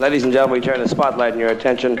Ladies and gentlemen, we turn the spotlight and your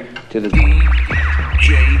attention to the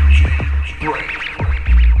DJ Break.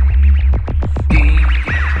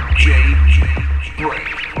 DJ Break.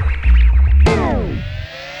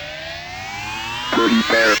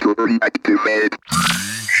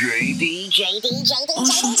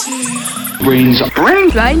 BrainZ.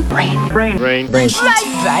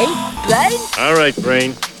 All right,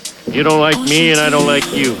 Brain. You don't like me and I don't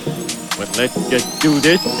like you. But let's just do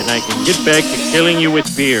this and I can get back to killing you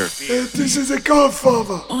with beer. This is a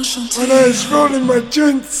Godfather. When I was rolling my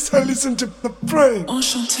joints, I listened to the Brain.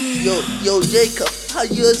 Yo, Jacob, how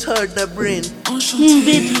you has heard the Brain?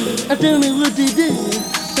 Baby, I don't know what to do.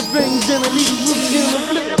 The Brain's gonna leave you.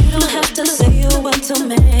 You don't have to say you want to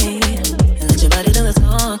me. Let your body do the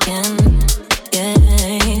talking. Yeah.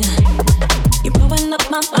 You're blowing up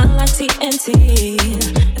my mind like TNT.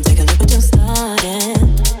 And take a look what you started.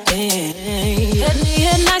 Yeah.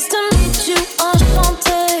 Nice to meet you,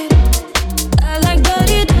 enchanté. I like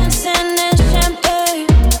dirty dancing and champagne.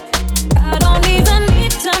 I don't even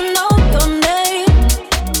need to know your name.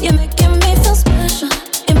 You're making me feel special.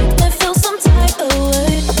 You make me feel some type of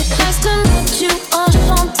way. Nice to meet you,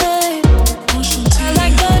 enchanté. I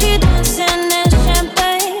like dirty dancing and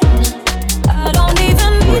champagne. I don't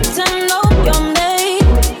even need to know your name.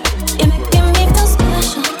 You're making me feel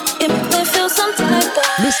special. You make me feel some type of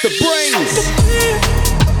way. Mr. BrainZ.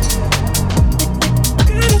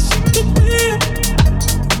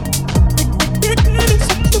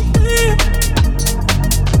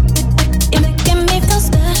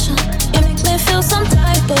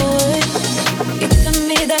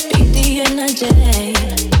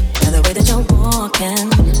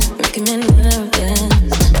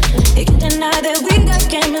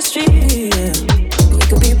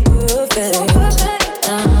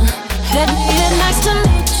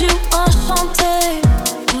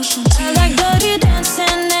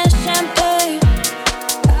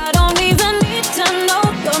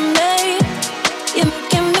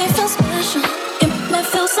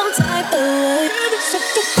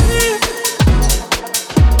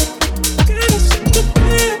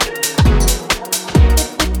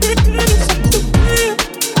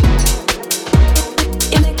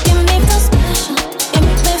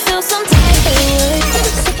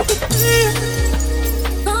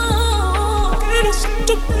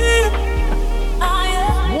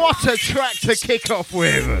 To kick off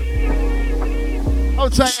with, I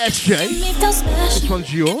would say SJ. This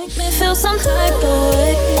one's yours.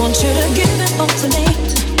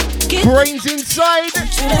 BrainZ inside.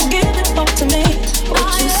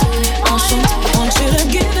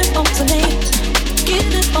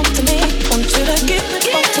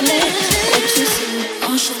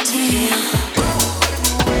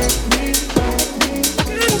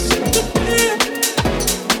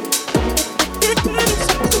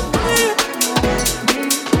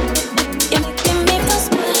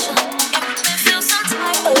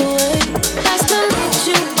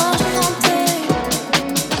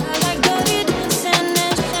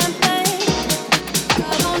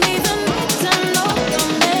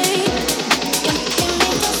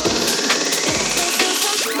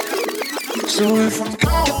 So if I'm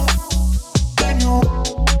gone, I know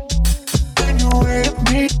where to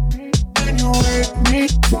meet. I know where to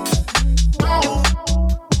meet. Oh,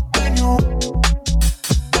 I know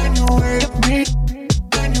where to meet.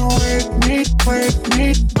 I know where to meet. Where to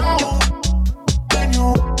meet. Oh, I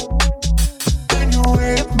know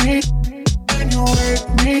where to meet. I know where to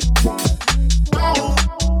meet. Oh,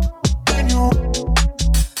 I know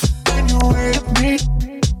where to meet.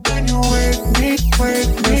 I know where to meet. Where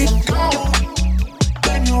to meet. Oh.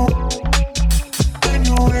 I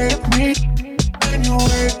know where to meet. I know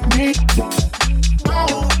where to meet.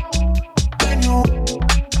 Oh, I know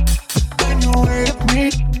where to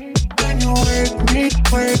meet. I know where to meet.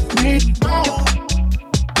 Where to meet. Oh,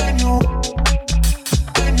 I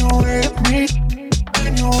know where to meet. I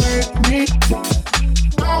know where to meet.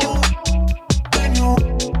 Oh, I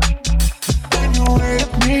know where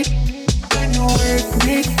to meet. I know where to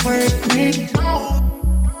meet. Where to meet. Oh,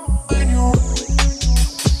 I know.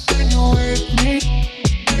 I know where to meet. I know where to meet. Oh, I know where to meet. I know where to meet. Where to meet. Oh, I know where to meet.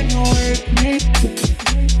 I know where to meet.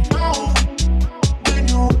 Oh, I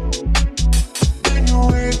know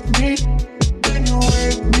where to meet.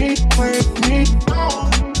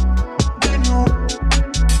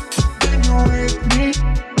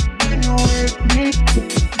 I know where to meet.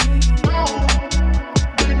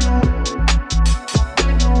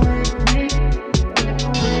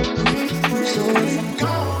 So if I'm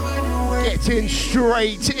gone, I know where to meet. Getting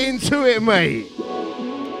straight into it, mate.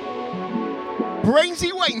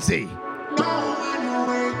 BrainZ Waynesy.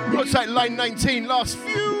 What's that line 19? Last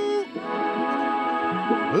few.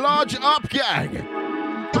 Large up, gang.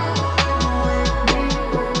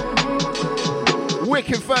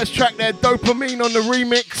 Wicked first track there, Dopamine on the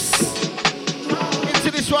remix.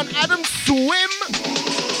 Into this one, Adam Swim.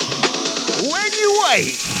 When you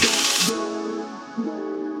wait.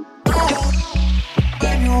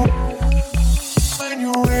 When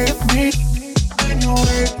you with me, when you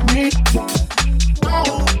with me.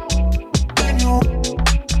 When you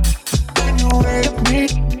with me,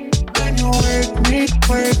 when you with me,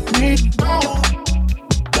 with me.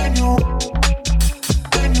 When you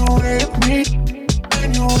with me,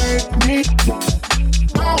 when you with me.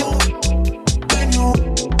 When you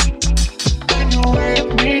with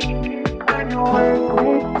me, when you with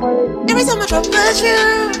me. Every time I drop a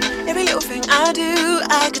tune, every little thing I do,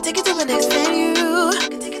 I could take it to the next venue.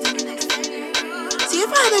 See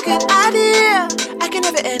if I had a good idea, I can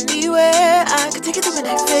have it anywhere. I could take it to the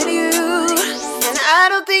next venue. And I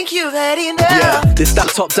don't think you've had enough. Yeah, this that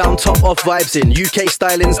top down, top off vibes in UK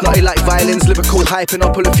stylings, naughty like violins, lyrical hyping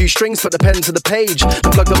up, pull a few strings, put the pen to the page, and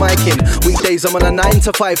plug the mic in. Weekdays I'm on a 9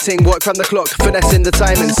 to 5 ting, work from the clock, finessing the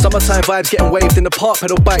timing. Summertime vibes getting waved in the park,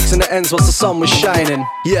 pedal bikes in the ends whilst the sun was shining.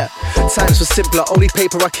 Yeah, times were simpler, only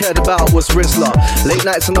paper I cared about was Rizzler. Late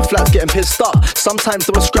nights on the flats getting pissed up. Sometimes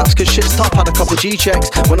there were scraps cause shit's tough, had a couple G checks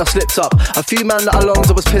when I slipped up. A few man that alongs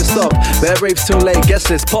I was pissed off. Bare raves till late, guess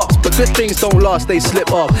list pops, but good things don't last, they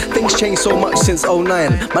slip off. Things changed so much since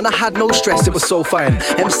 09. Man, I had no stress, it was so fine.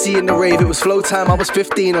 MC in the rave, it was flow time. I was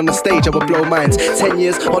 15 on the stage, I would blow minds. 10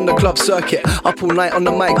 years on the club circuit, up all night on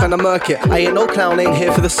the mic, man, I murk it. I ain't no clown, ain't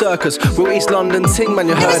here for the circus. Real East London ting, man,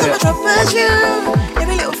 you heard it. Every time I drop a tune,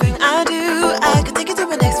 every little thing I do, I could take it to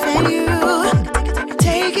the next venue.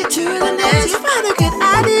 Take it to the next. See if I had a good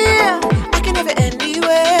idea, I can have it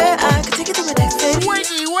anywhere. I could take it to the next venue.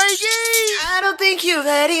 Wakey, wakey. I don't think you've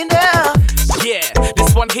had enough. Yeah,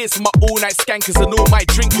 this one here's for my all-night skankers and all my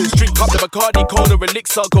drinkers. Drink up the Bacardi, cola,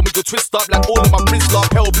 elixir. Got me to twist up like all of my Rizzler.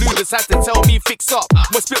 Pale blue, just had to tell me fix up.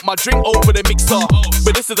 Must split my drink over the mixer.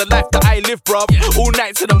 But this is the life that I live, bruv. All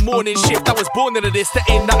nights in the morning shift. I was born into this, there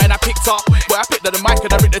ain't nothing I picked up. But I picked up the mic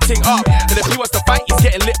and I ripped the ting up. And if he wants to fight, he's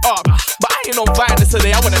getting lit up. But I ain't on violence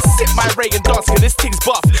today, I wanna sip my Reagan dance, cause this thing's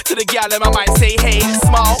buff. To the gal and I might say, hey,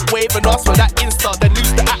 smile, wave and ask for that insta. Then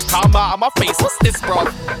lose the act, come out of my face. What's this, bruv?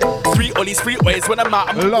 3 ollies, 3 ways when I'm out.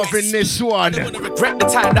 I'm loving this one. I wanna regret the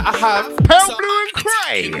time that I have. Pale blue and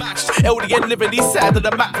cray. LDN living east side of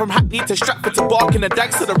the map, from Hackney to Stratford to Barking, the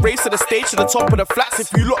Dags to the race to the stage to the top of the flats.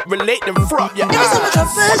 If you lot relate, then front your ass.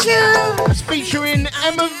 It's featuring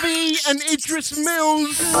Emma V and Idris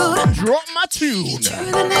Mills. Drop my tune.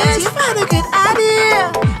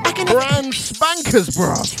 Brand spankers,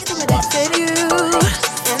 bruh.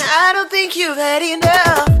 And I don't think you've had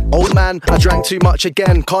enough. Old man, I drank too much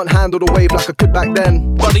again. Can't handle the wave like I could back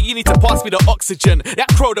then. Brother, you need to pass me the oxygen. That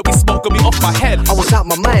crow that we smoked got me off my head. I was out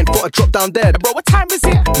my mind, thought I'd drop down dead. Bro, what time is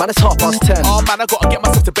it? Man, it's 10:30. Oh man, I gotta get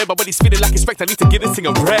myself to bed. My body's feeling like it's wrecked. I need to give this thing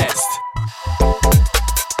a rest.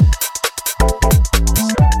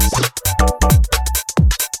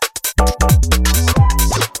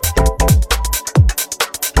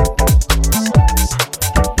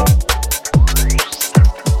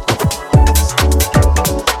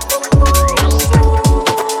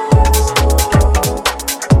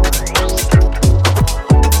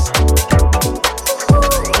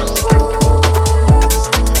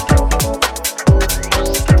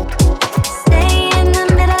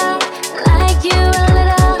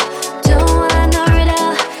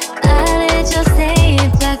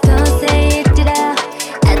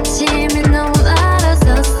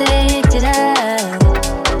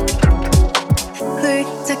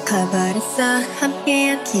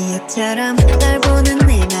 기억처럼 널 보는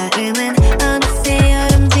내 마음은 어느새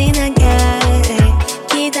여름 지나가를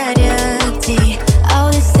기다렸지 all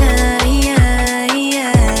this time.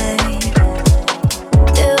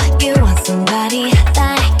 Do you want somebody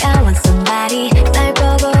like I want somebody? 날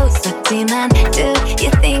보고 웃었지만 do you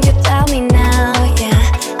think about me now? Yeah,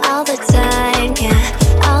 all the time, yeah,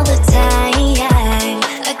 all the time.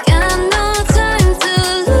 I got no time to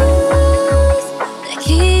lose. 내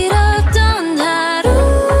길었던 하루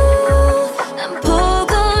난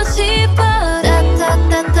보고 싶어.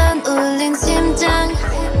 따뜻한 울린 심장.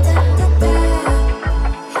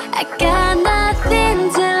 I got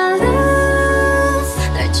nothing to lose.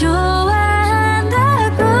 널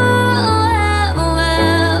좋아한다고.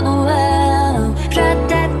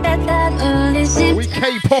 따뜻한 울린 심장. We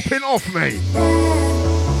K-popping off, mate.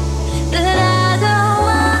 But I don't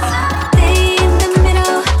want to stay in the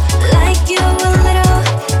middle, like you a little.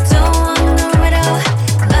 Don't want no riddle.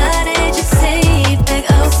 말해줘, say it back,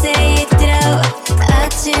 oh say it out.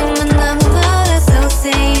 아침은 너무 멀어서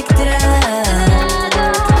say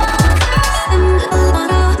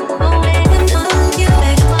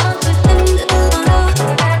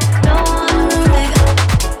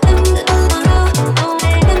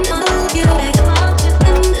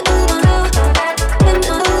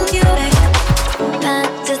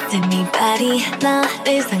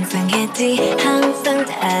알지 항상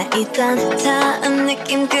다 있던 처음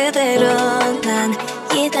느낌 그대로 난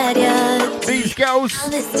기다려. These girls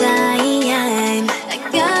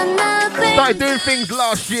started doing things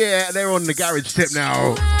last year. They're on the garage tip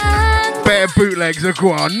now. Bare bootlegs are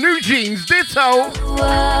gone. New jeans, ditto.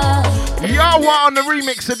 Yawa on the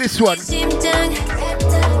remix of this one.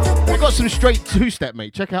 I got some straight two-step,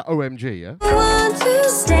 mate. Check out OMG, yeah? Want to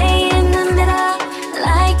stay in the middle,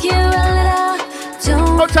 like you a little.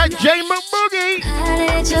 Contact J McBoogie.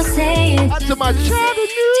 Out to my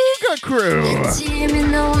Chattanooga crew.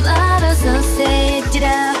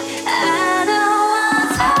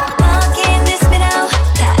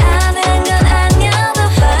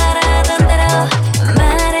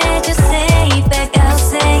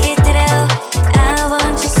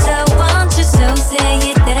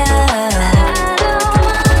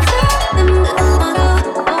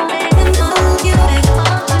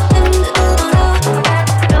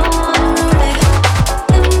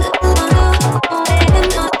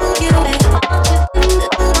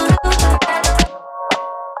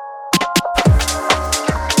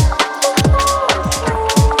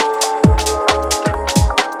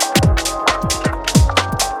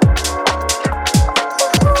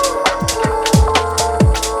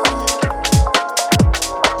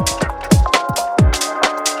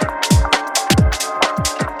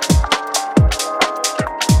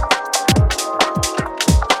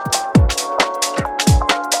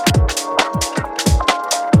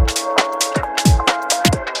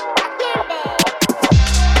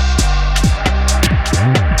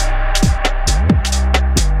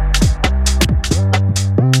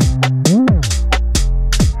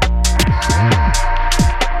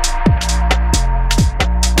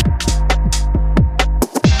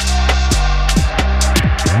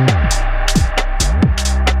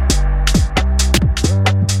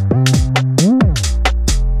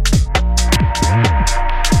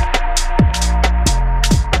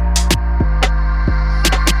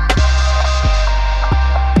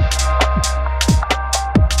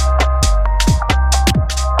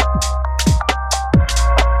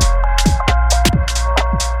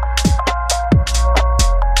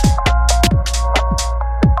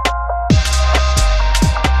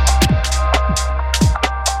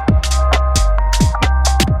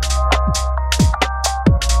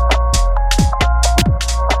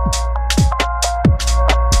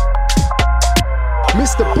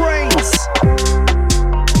 Mr. BrainZ.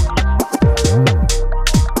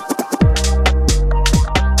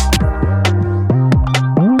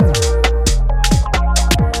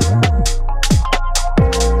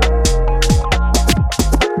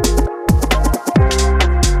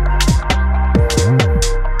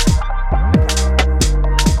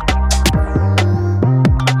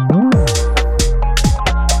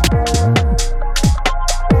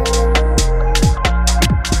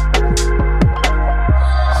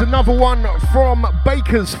 Another one from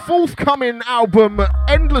Baker's forthcoming album,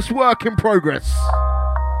 Endless Work in Progress.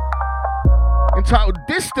 Entitled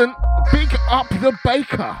Distant, Big Up the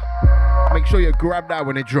Baker. Make sure you grab that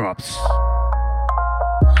when it drops.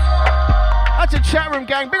 That's a chat room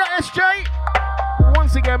gang. Big up SJ.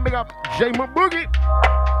 Once again, big up J McBoogie.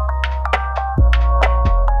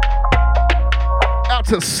 Out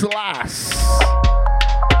to Slash.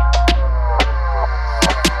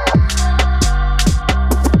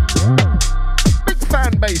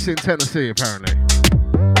 Fan base in Tennessee, apparently.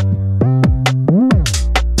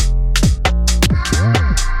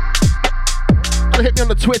 So hit me on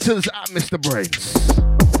the Twitters at Mr. BrainZ.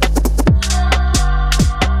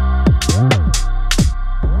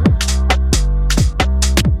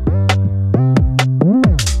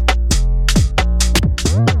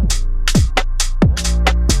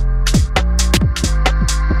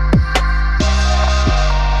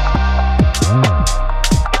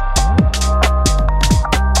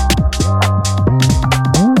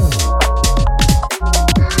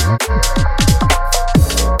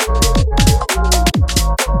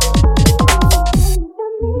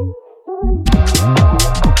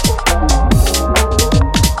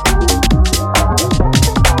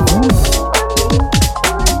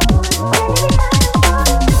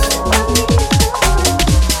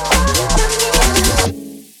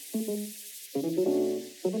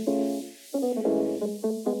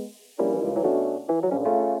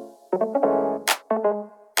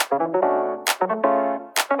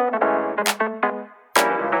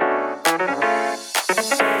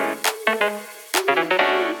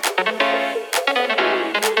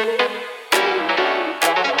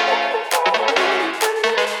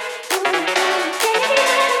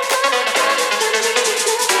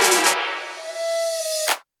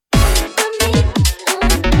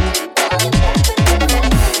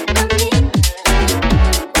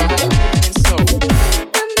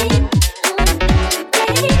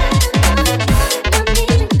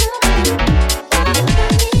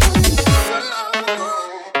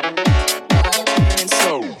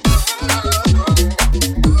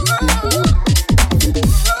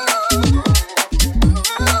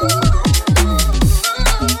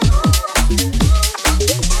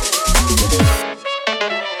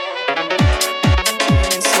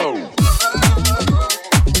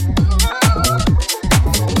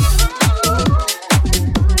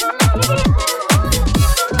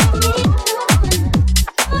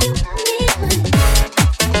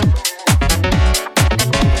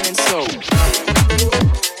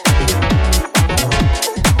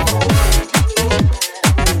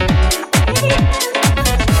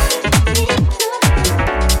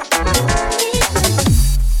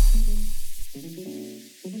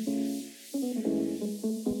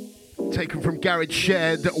 Garage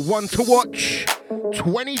shared One to Watch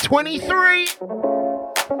 2023.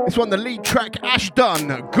 This one, the lead track, Ash Dunn,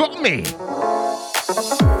 Got Me.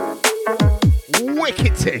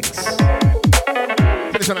 Wicked things.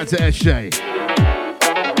 Send this one out to SJ.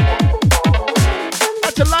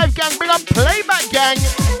 That's a live gang, big up playback gang.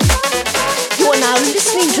 You are now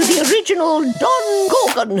listening to the original Don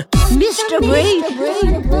Gorgon, Mr. Brain.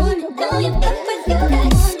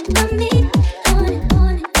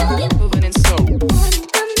 Moving in slow.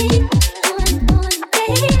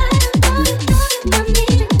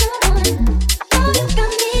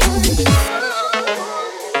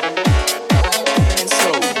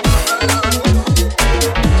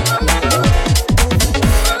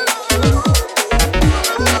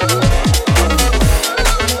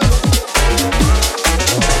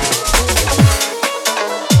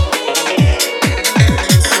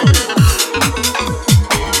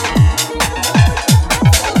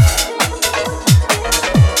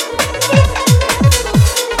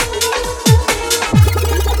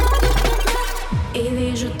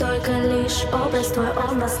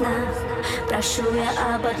 Прошу я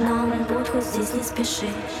об одном, будь хоть здесь не спеши.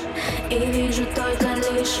 И вижу только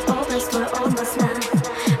лишь образ твой оба сна.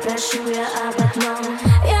 Прошу я об одном,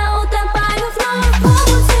 я утопаю вновь в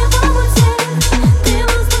омуте. Ты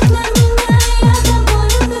воздух для меня, я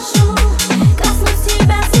тобою дышу. Коснусь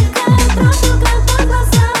тебя слегка, трону как по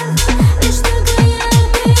глазам. Лишь только я и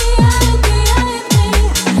ты.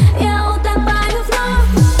 Я утопаю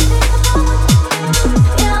вновь.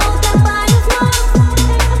 Я утопаю вновь.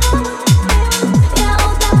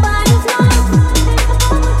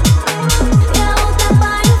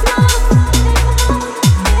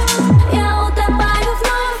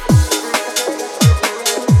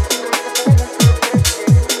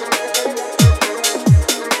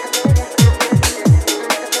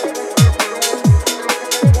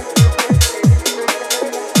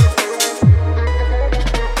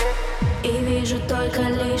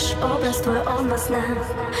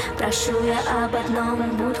 Прошу я об одном,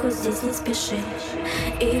 будь хоть здесь не спеши.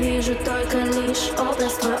 И вижу только лишь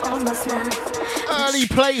образ твой оба сна. Early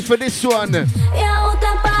play for this one. Я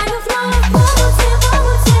утопаю вновь в омуте.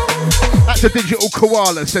 That's a digital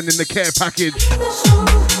koala sending the care package.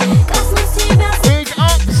 Big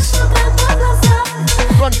ups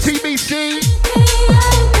from TBC.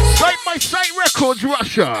 Site by Site Records,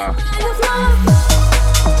 Russia.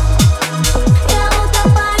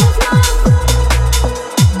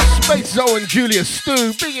 Space Zoe and Julia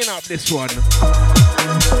Stu bigging up this one.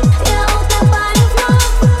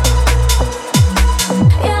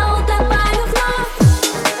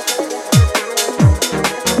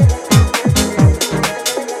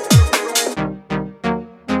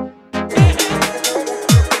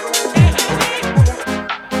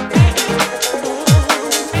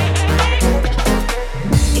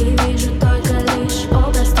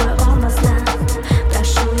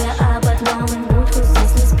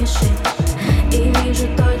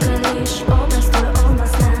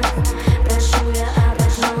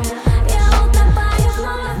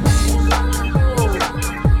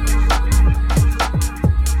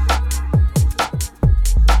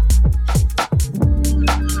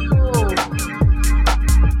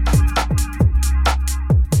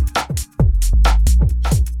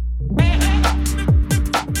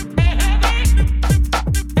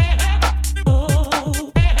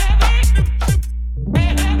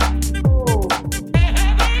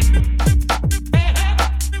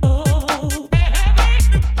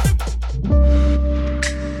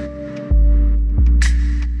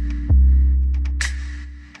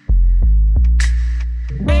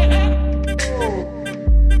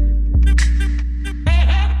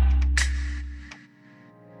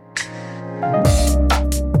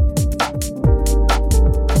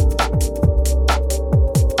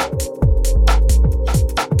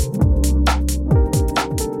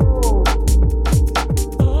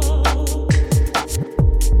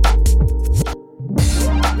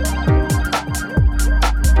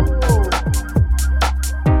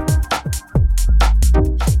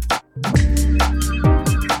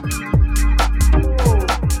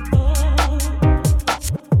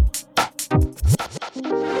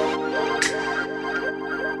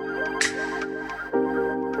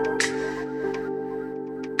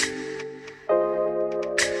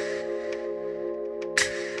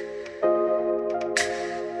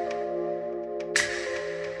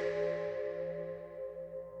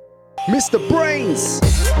 Mr. BrainZ.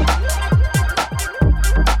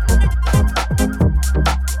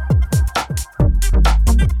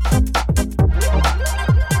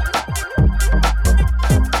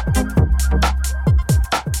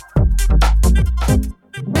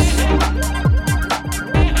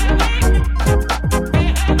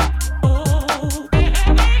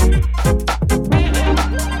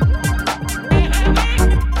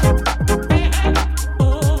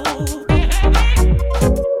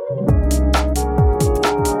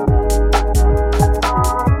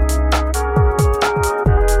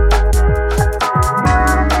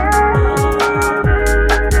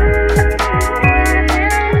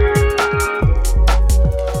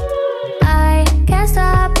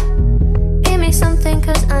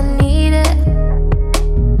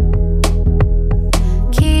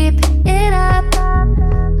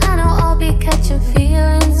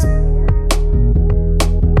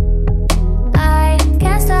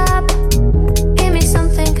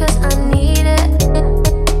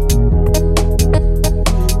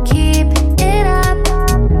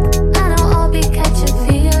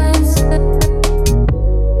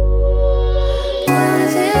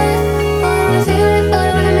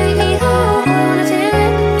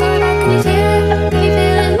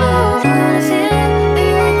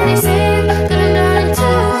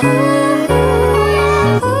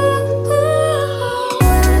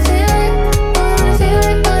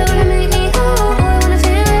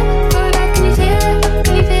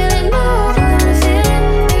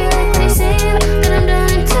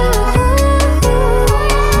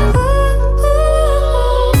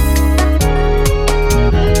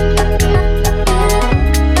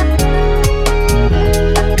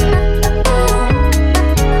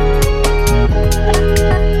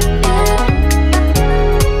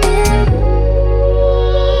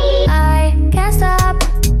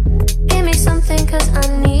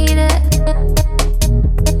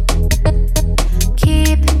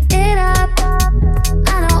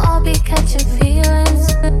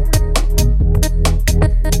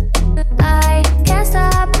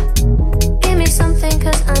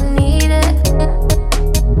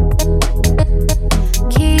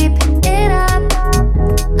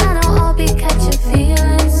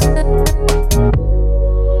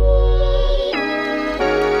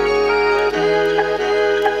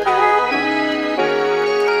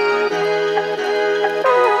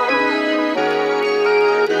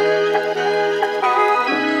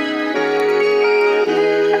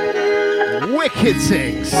 Kid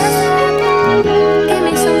sings.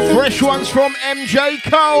 Fresh ones from MJ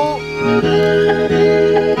Cole.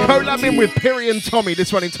 Collabing with Piri and Tommy.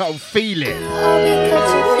 This one entitled Feel It.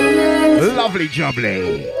 Lovely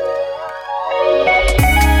jubbly.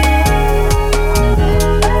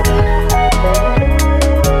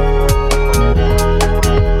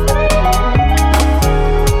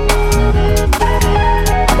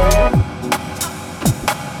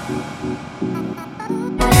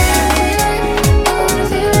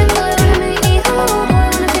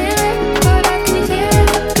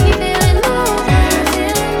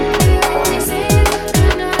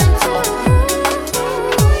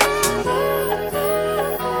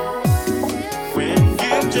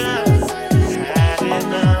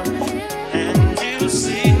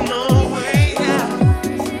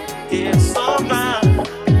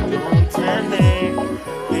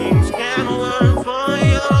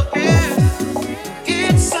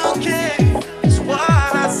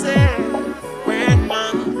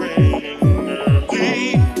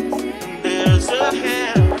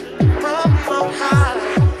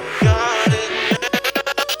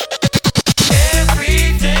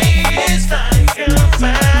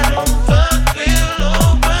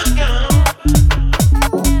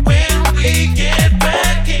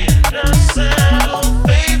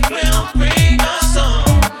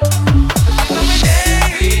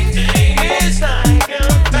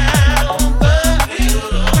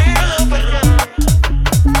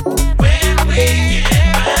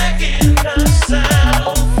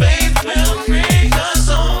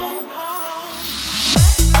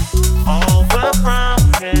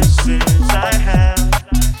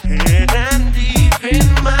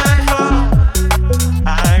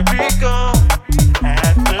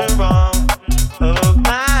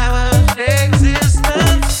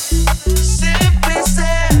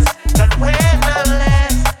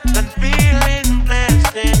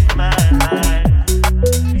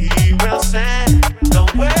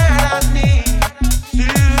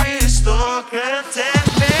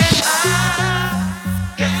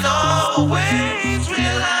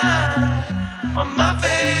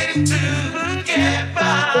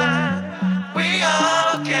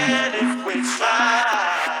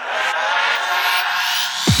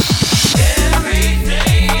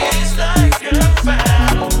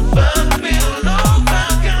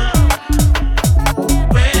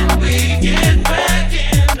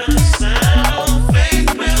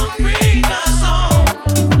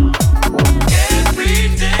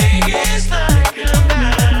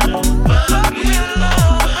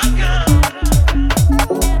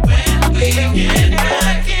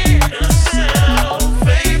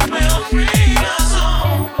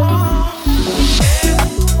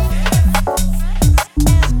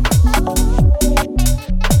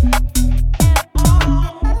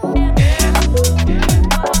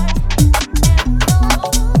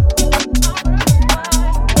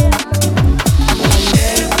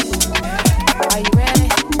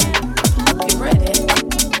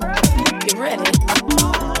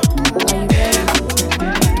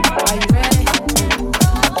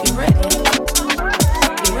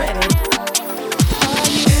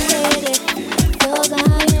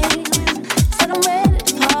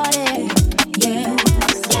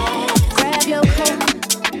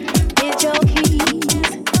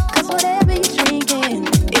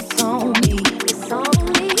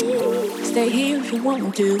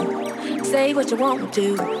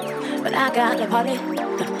 But I got a party,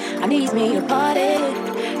 I need me a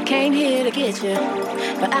party. Came here to get you,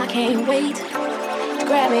 but I can't wait to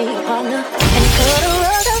grab me a partner and put a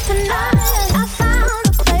rug up tonight. I found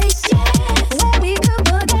a place where we could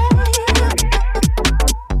boogie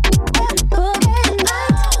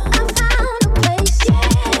tonight. I found a place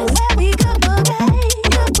where we could boogie.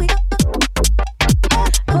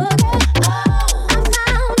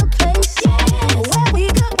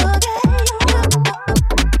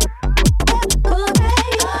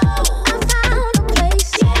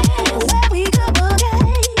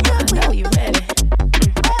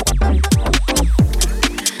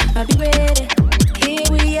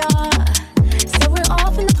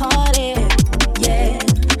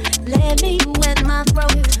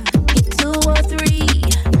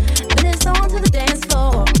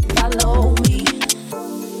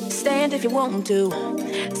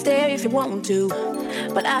 Stare if you want to,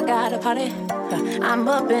 but I got a party. I'm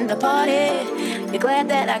up in the party. You're glad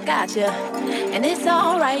that I got you, and it's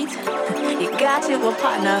alright. You got you a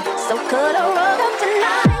partner, so cut a rug up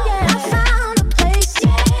tonight. Yeah, I found a place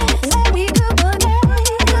where we could boogie.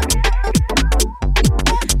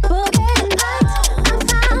 Boogie tonight. I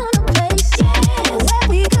found a place where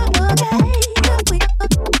we could boogie.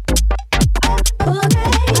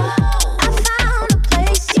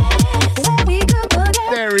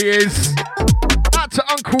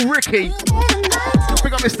 Ricky.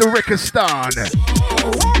 Big up Mr. Rickistan.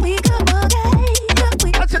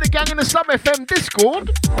 Out to the gang in the Sub FM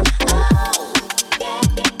Discord.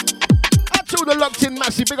 Out to all the locked in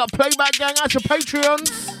massive. Big up Playback Gang. Out to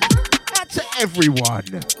Patreons. Out to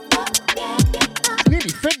everyone. Nearly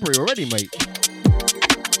February already, mate.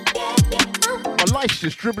 My life's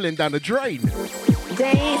just dribbling down the drain.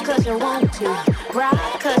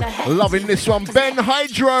 Loving this one. Ben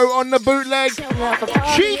Hydro on the bootleg.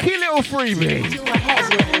 Cheeky little freebie.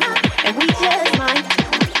 And we just might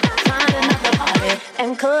find another party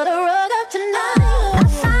and cut a rug up tonight. I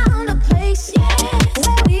found a place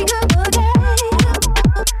where we could boogie.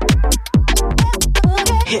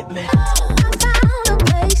 Hit me. I found a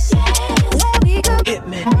place where we could hit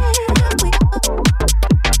me.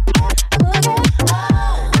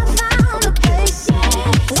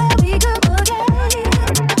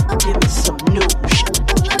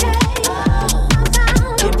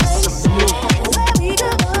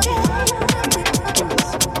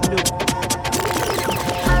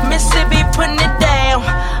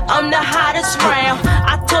 I'm the hottest round.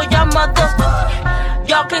 I told y'all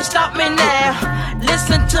y'all can't stop me now.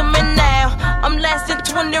 Listen to me now. I'm lasting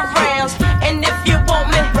 20 rounds. And if you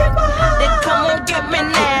want me, then come on get me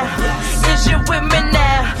now. Is you with me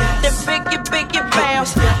now? Then biggie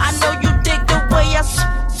bounce. I know you dig the way I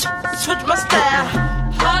switch my style.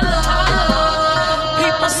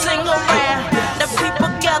 People sing around. The people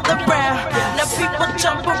gather round. The people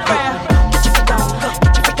jump around.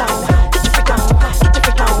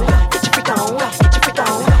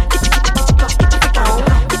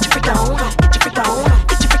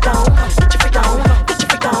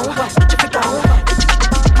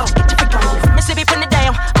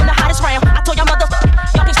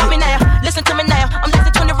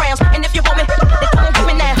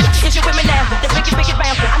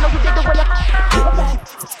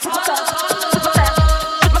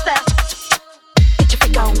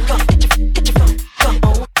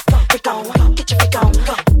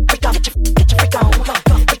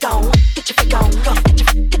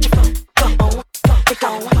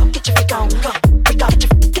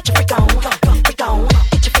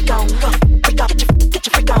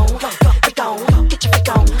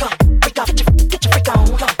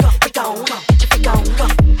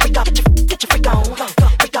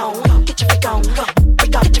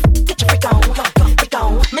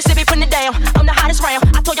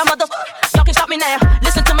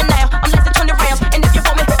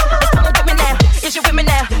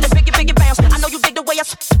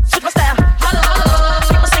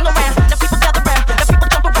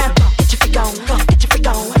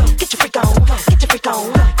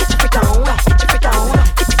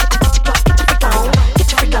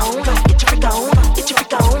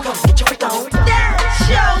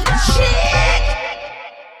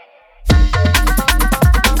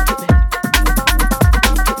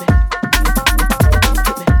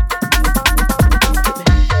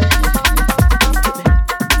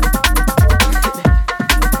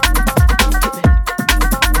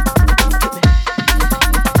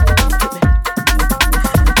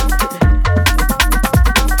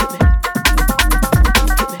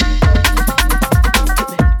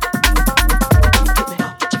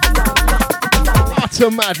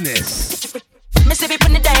 Madness. Mississippi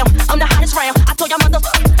putting it down. I'm the hottest round. I told y'all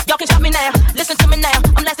y'all can stop me now. Listen to me now.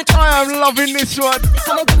 I'm lasting. I am loving this one.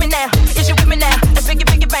 Come on, with me now. Is you with me now? The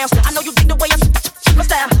biggie bounce. I know you dig the way I switch my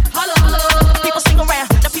style. People sing around.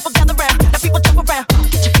 The people gather round. The people jump around.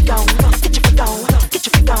 Get your feet on. Get your feet on. Get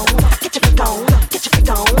your feet on. Get your feet on. Get your feet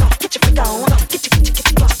on. Get your feet on. Get your feet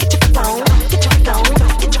on. Get your feet on.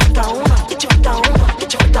 Get your feet on. Get your feet on.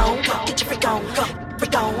 Get your feet on. Get your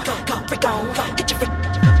feet on. Get your feet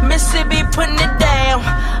on. Mississippi putting it down.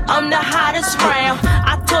 I'm the hottest round.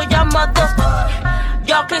 I told y'all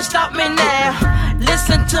y'all can't stop me now.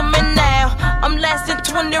 Listen to me now. I'm lasting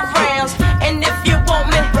 20 rounds. And if you want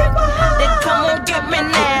me, then come on get me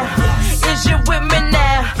now. Is you with me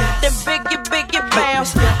now? Then biggie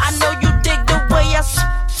bounce. I know you dig the way I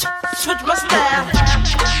switch my style.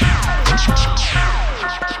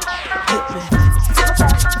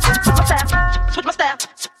 Switch my style.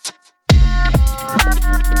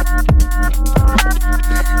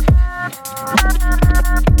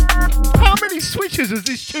 How many switches has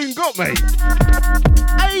this tune got, mate?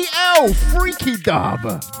 AL Freaky Dub.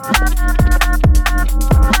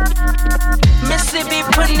 Mississippi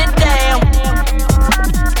putting it down.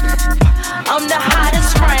 I'm the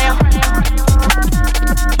hottest round.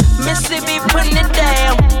 Mississippi putting it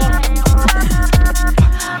down.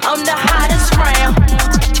 I'm the hottest round.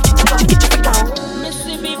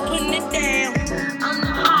 Mississippi putting it down. I'm the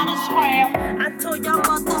hottest round. I told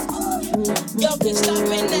y'all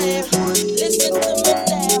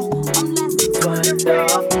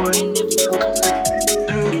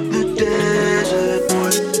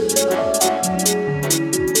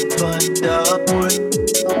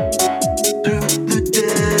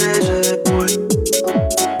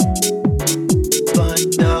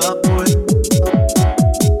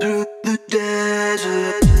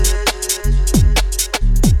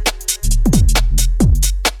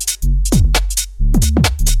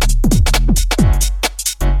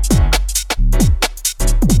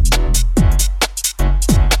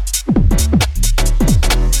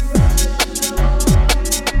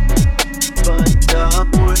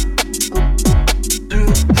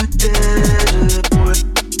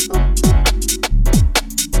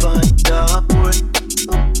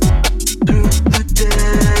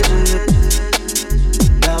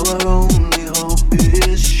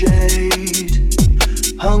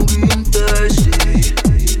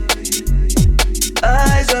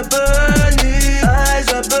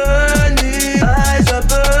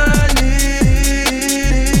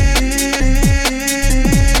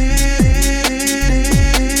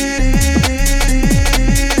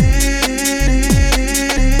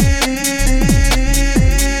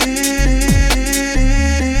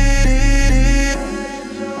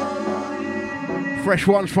Fresh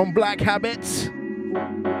ones from Black Habits.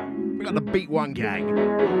 We got the Beat One gang.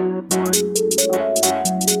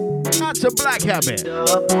 That's a Black Habit.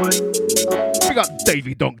 We got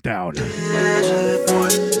Davey Donk Down.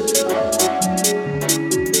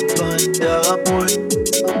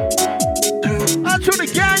 Out to the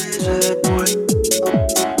gang.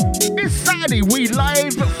 It's Saturday. We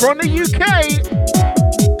live from the UK.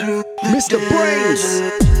 Mr.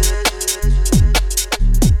 BrainZ.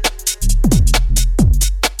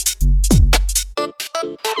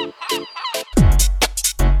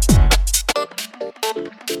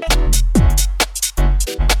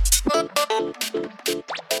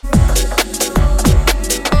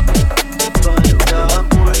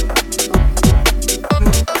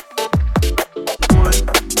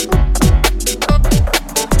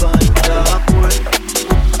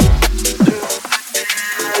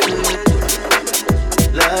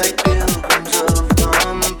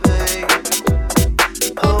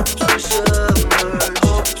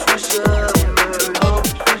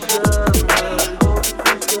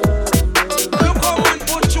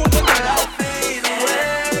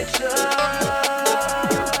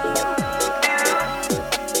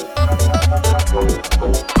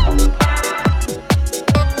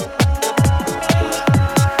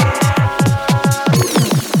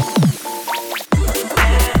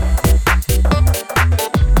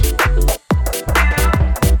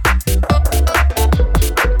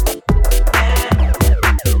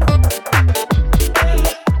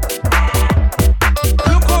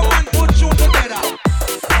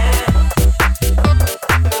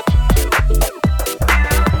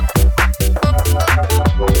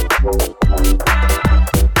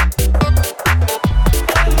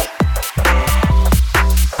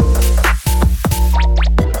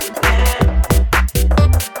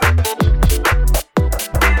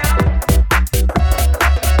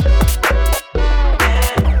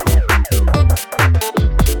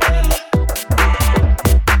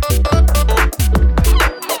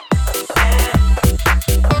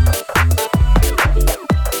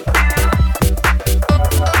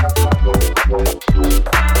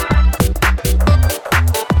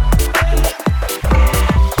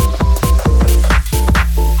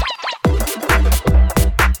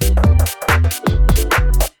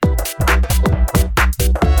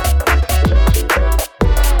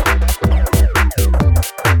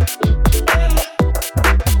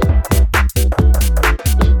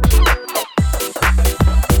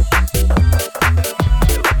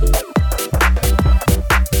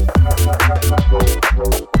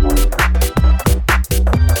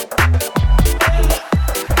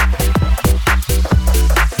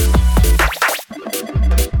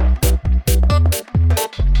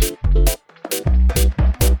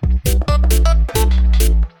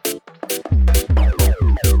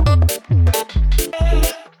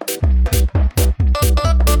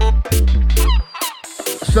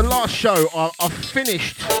 Show, I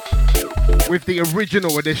finished with the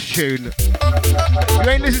original of this tune. If you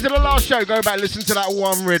ain't listened to the last show, go back and listen to that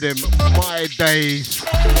one rhythm. My days.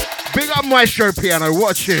 Big up Maestro Piano,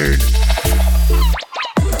 what a tune.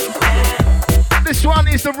 This one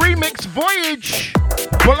is the remix Voyage.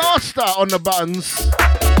 Blaster on the buttons.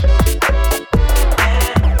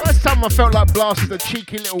 Last time I felt like Blaster's a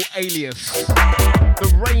cheeky little alias.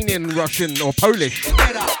 The reigning Russian or Polish,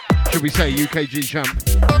 should we say, UKG champ.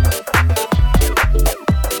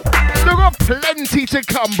 Still got plenty to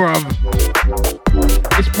come, bruv.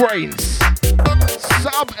 It's BrainZ.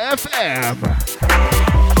 Sub FM.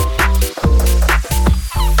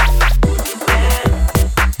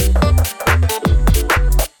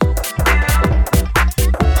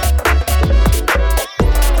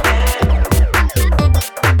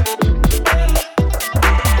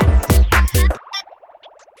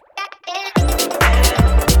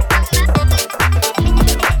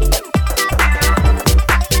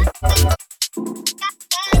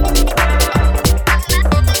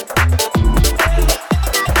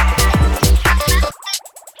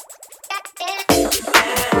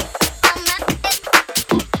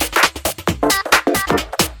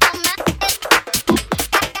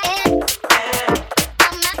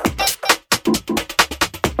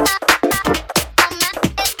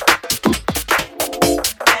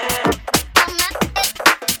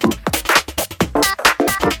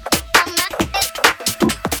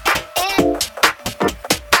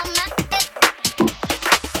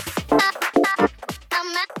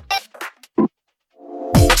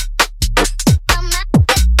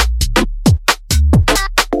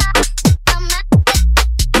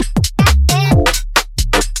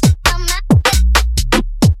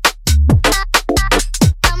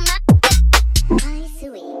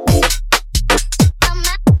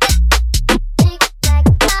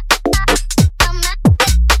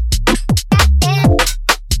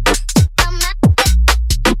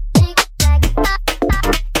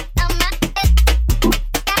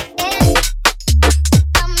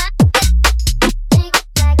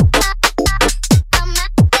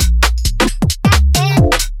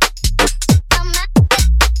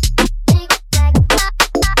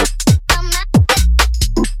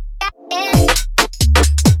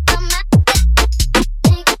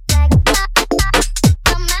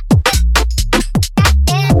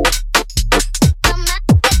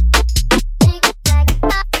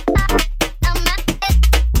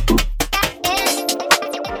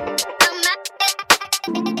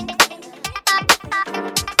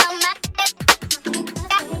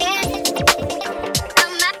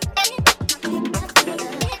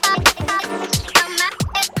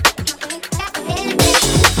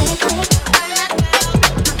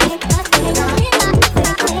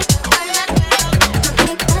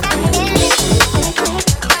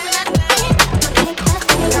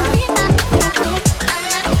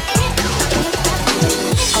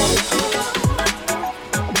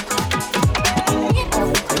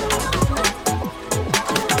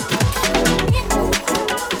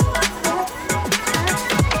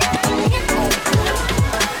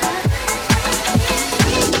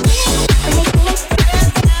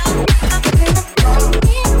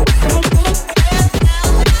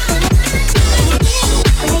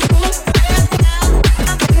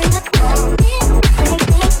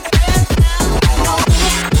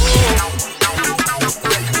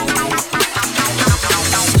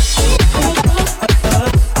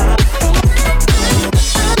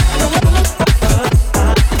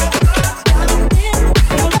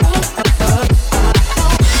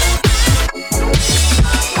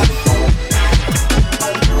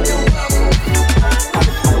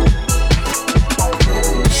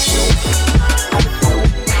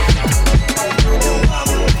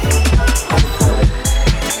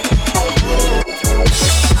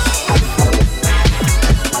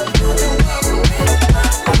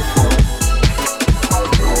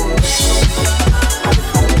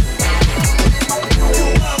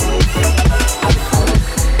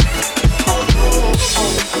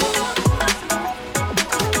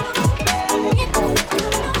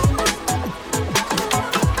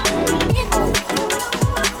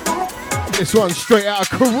 This one straight out of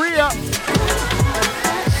Korea.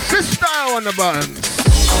 Sister on the buttons.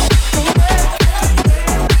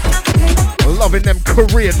 Loving them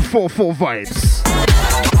Korean 4/4 vibes.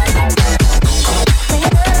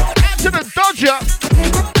 Out to the Dodger.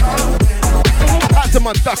 Out to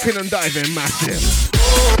my ducking and diving massive.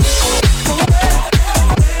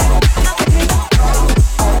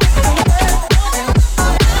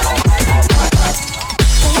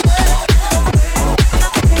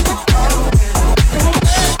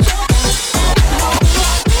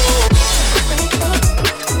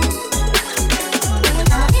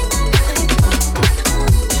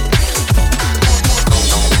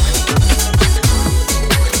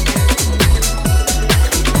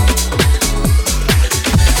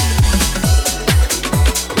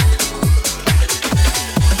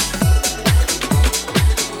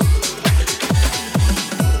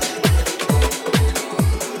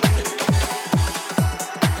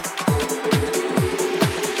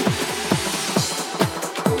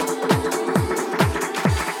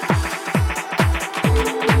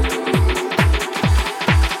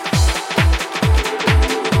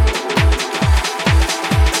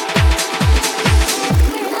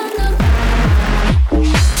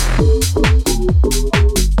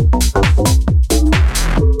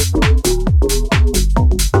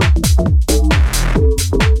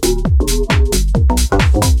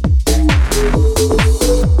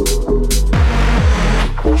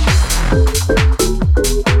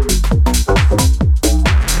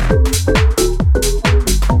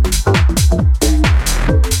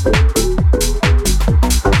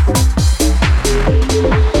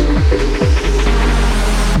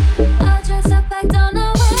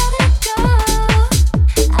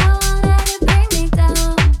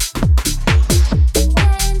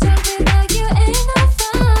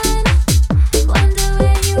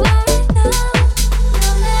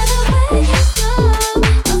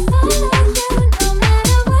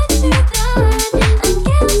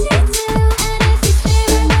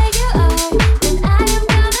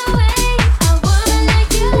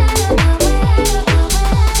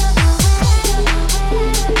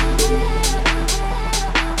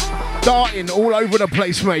 charting all over the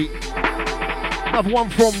place, mate. Another one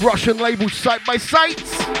from Russian label Sight by Sight.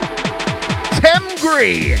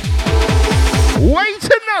 Temgri. Way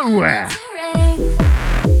to nowhere.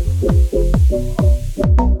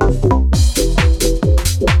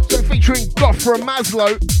 So featuring Goth from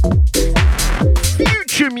Maslow.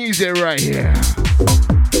 Future music right here.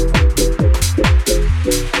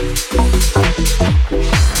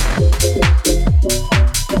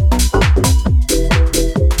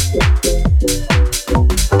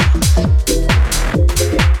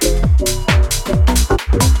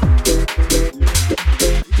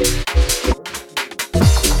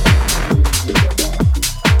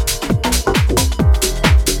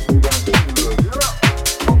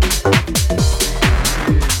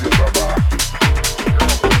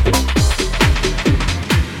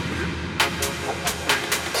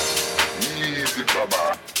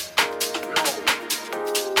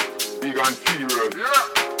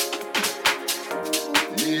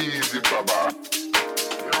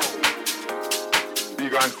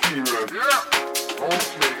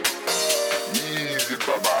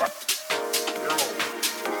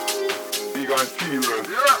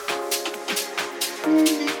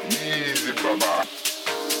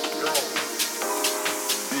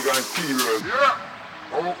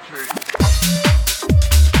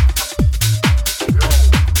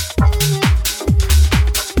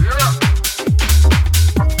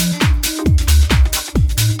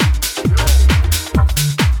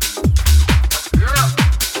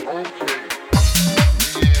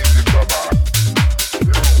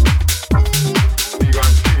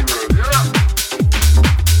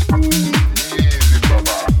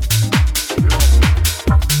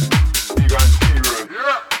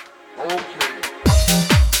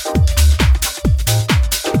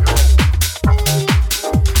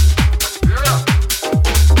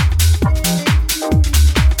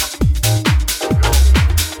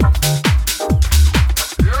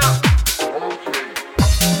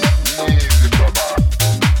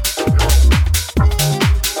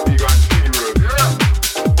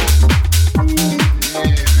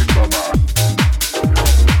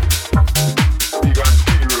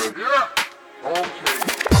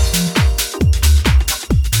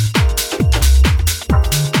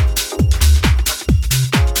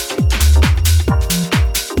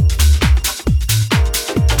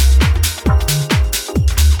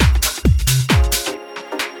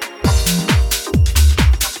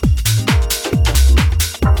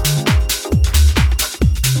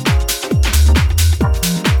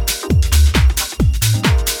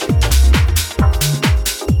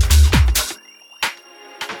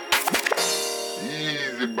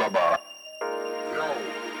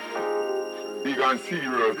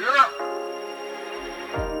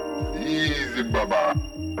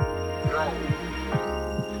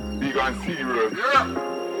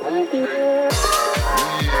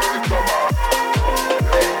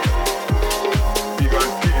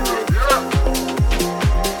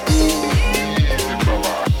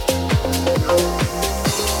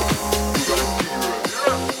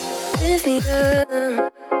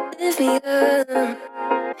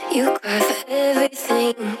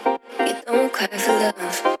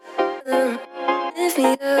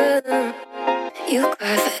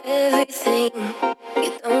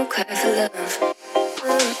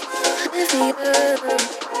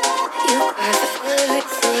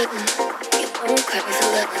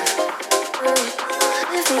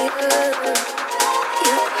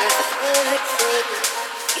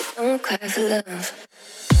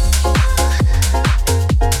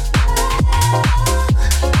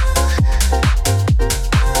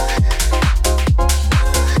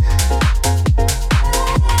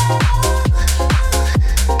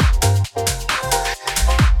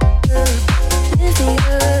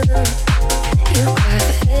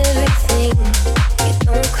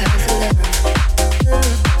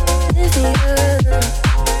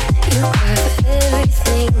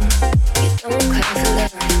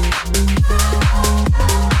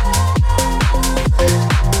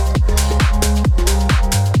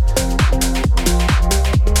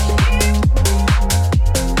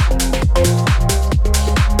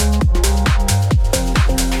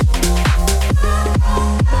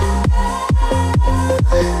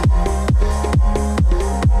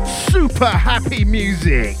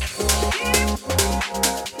 Music.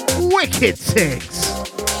 Wicked Six.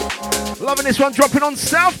 Loving this one, dropping on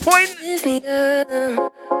South Point.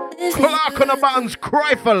 Clark on the buttons,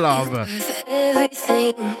 cry for love.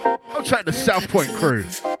 I'll check the South Point crew.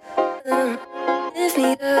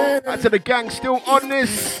 Out to the gang still on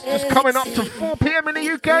this. Just coming up to 4 PM in the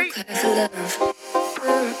UK.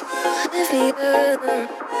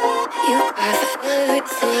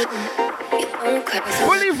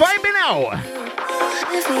 Fully vibing out.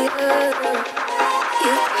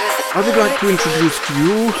 I would like to introduce to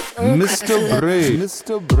you Mr. Bray.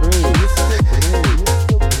 Mr. Bray. Mr. Bray.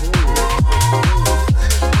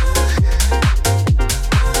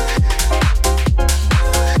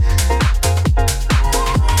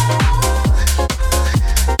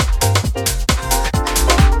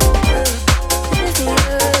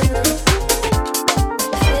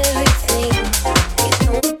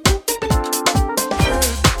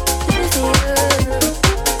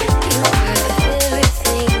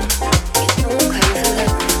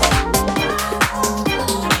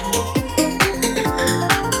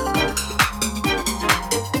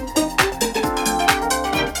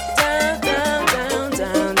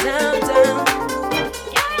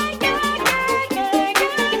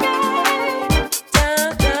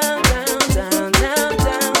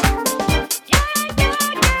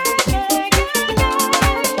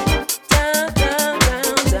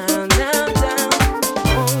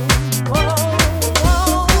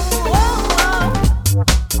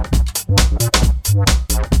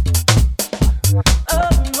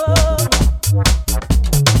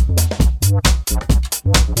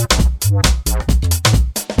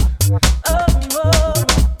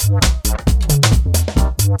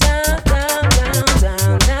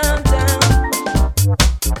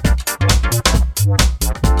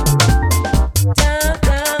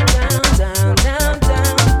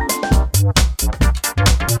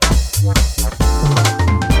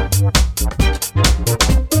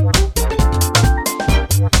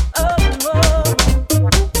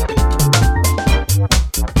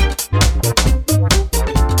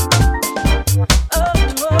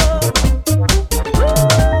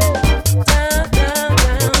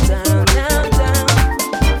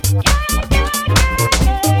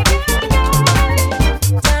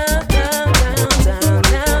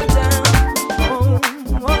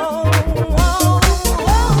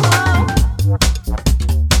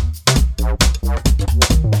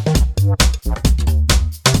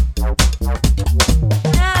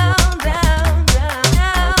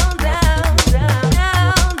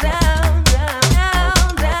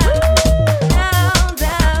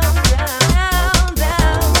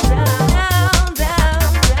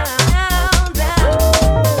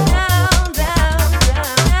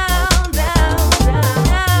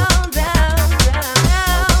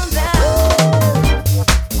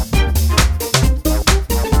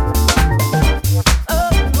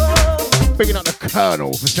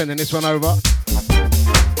 Colonel for sending this one over.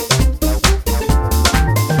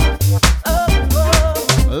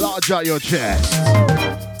 Large out your chest.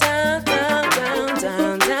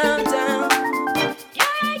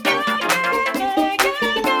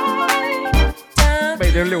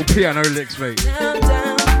 Made them little piano licks, mate.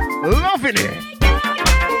 Loving it.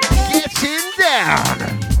 Getting down.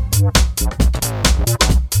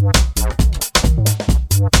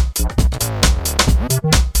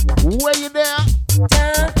 Where you there?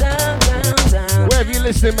 Wherever you're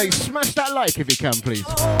listening, mate, smash that like if you can, please.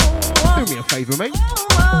 Do me a favour, mate.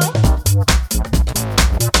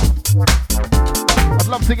 I'd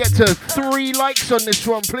love to get to 3 likes on this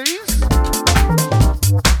one, please.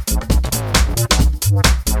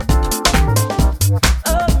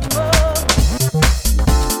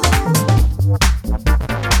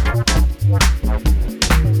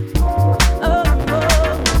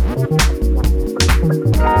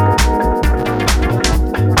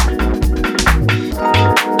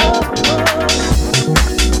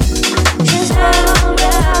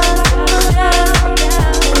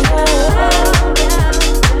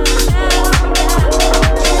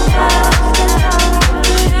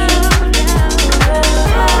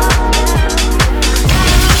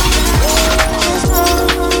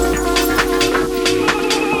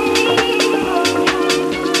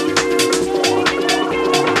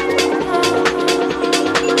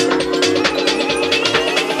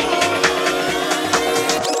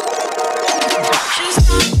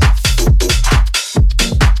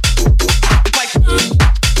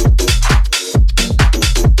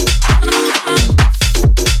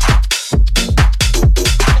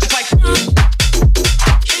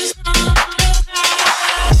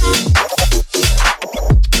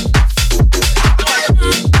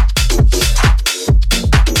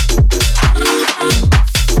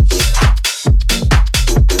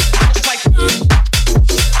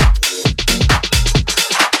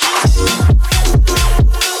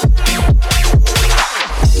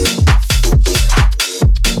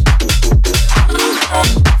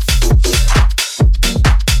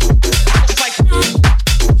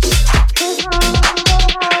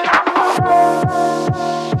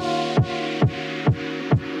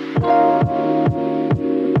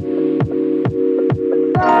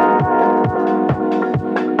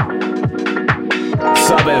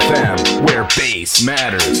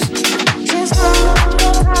 matters.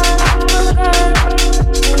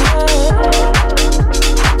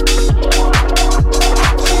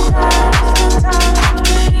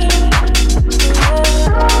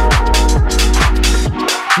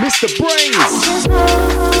 Mr.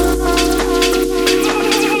 BrainZ.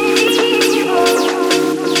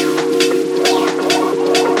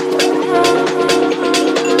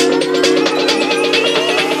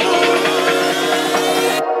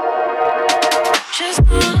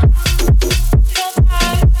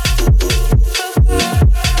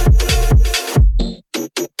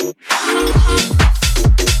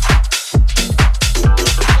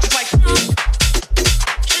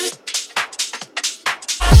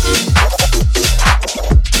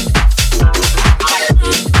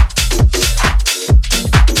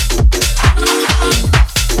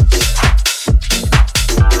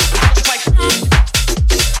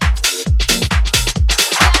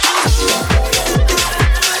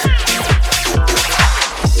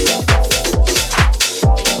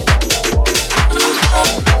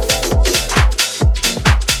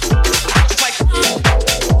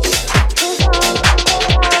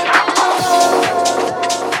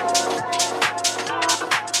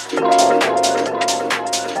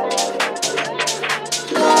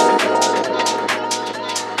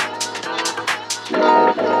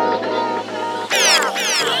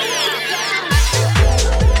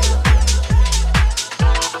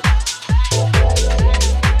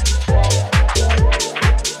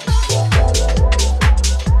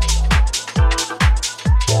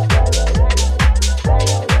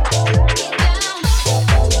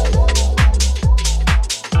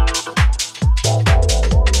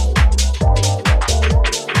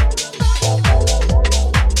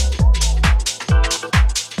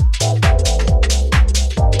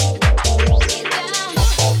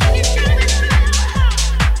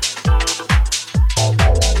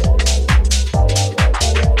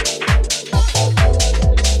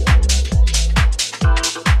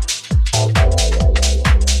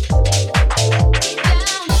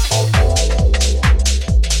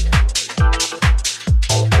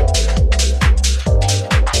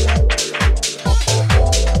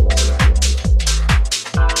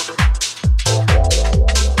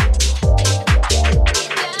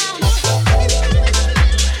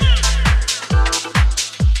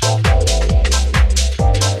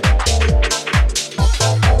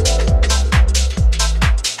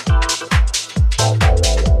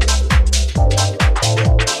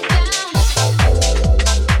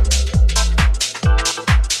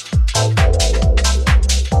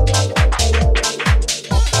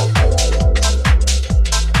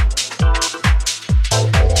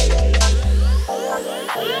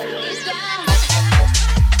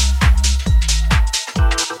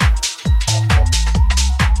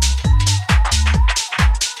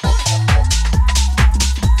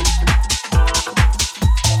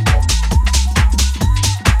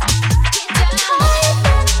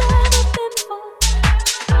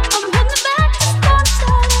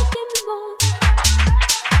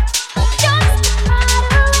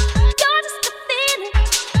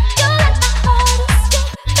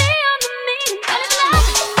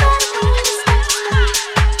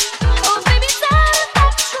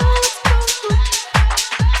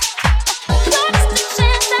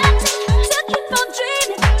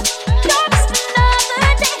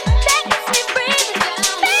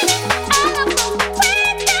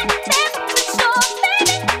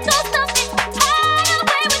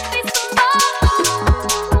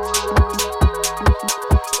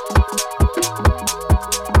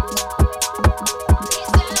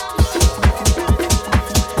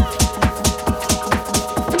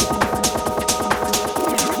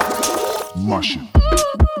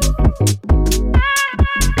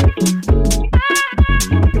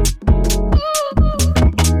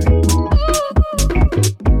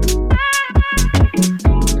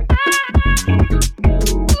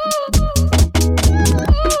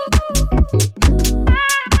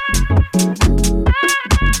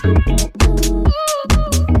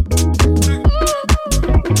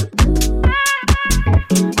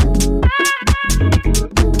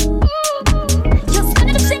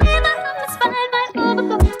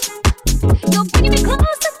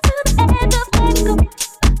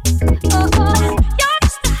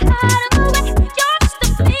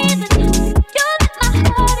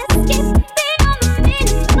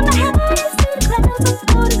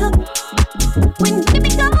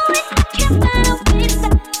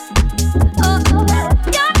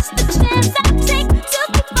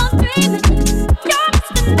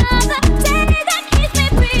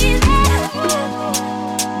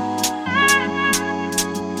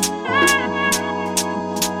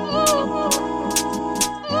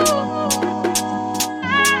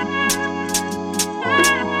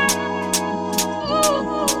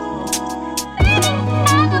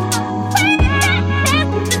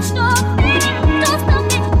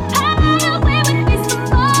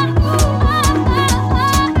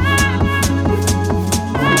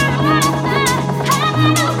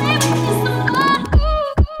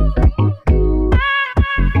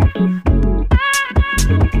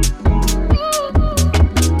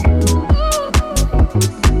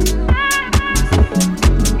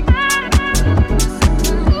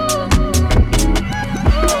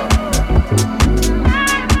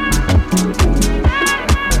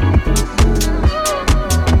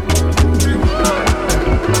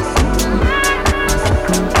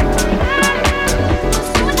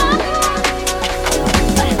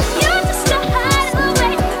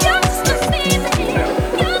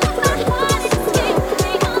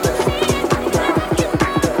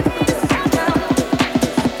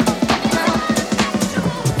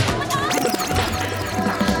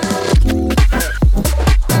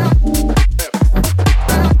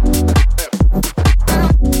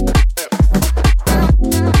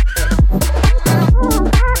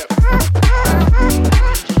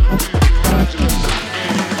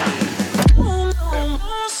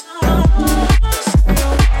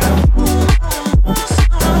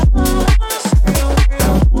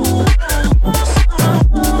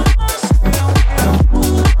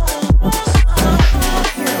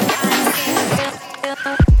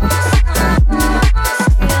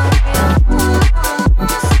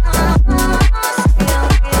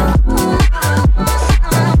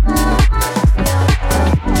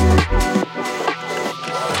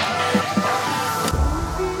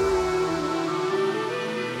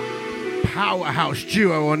 powerhouse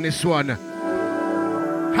duo on this one.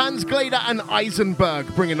 Hans Glader and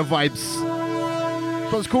Eisenberg bringing the vibes.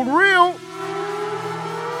 This one's called Real.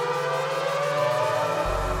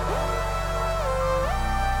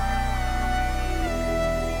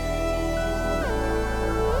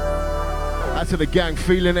 Out to the gang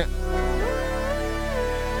feeling it.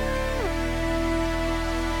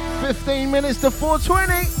 15 minutes to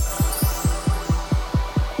 4:20.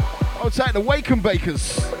 I'll take the Wake and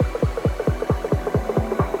Bakers.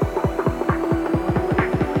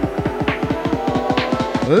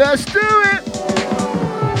 Let's do it!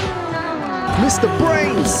 Mr.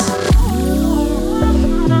 BrainZ.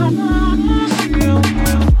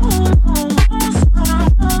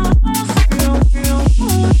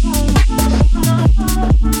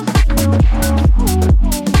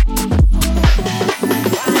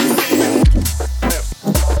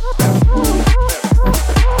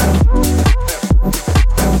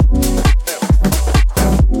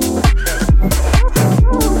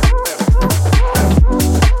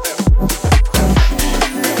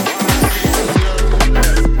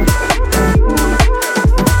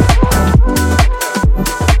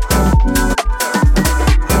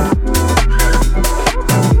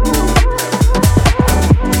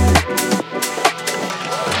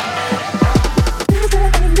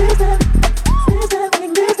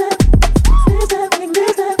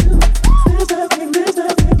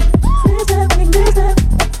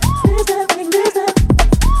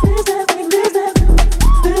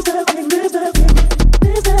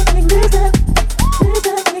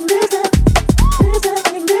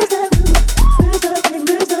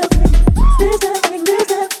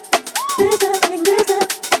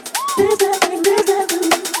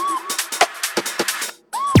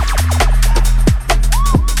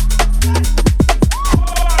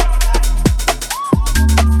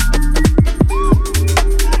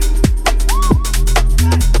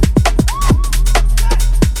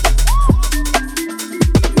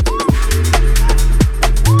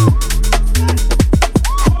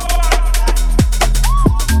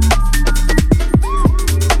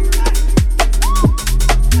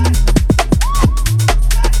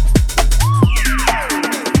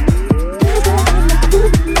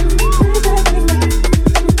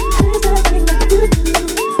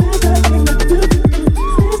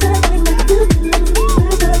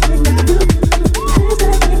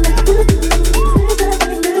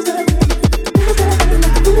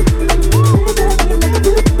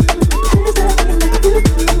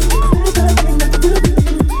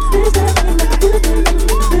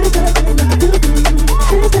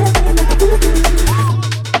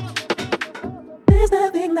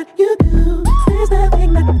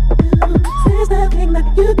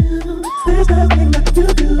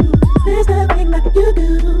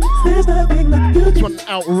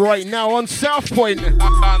 Right now on South Point,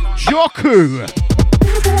 Joku.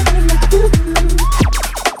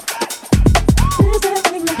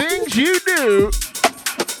 Things you do.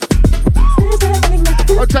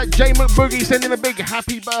 I'll take J McBoogie sending a big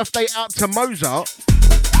happy birthday out to Mozart.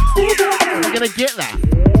 We're gonna get that.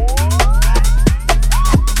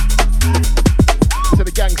 So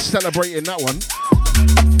the gang's celebrating that one.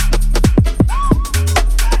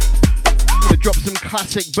 Gonna drop some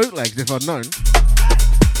classic bootlegs if I'd known.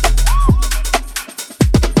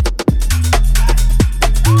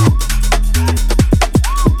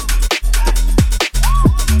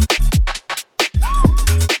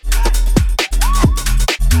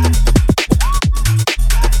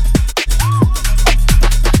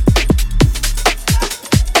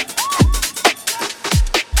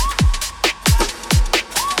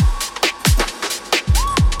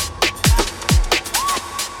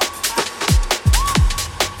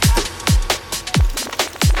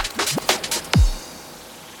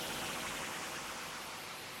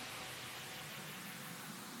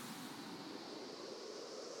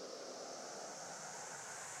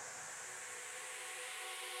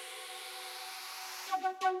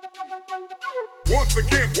 Once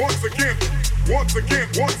again, once again, once again,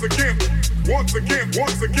 once again, once again,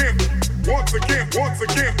 once again, once again, once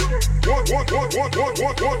again,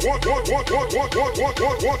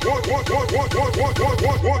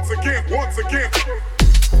 once again, once again.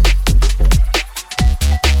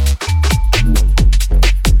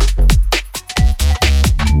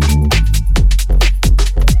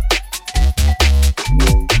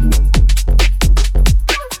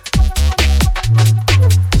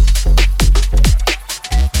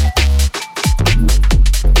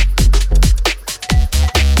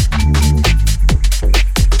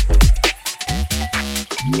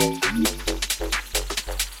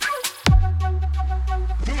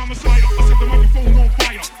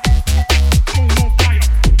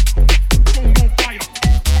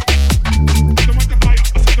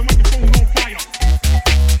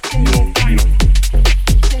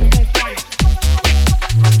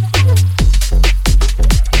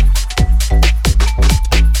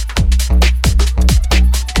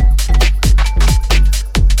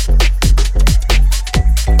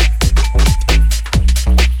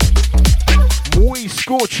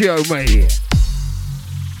 Scorchio, mate.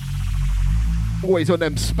 Always on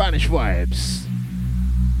them Spanish vibes.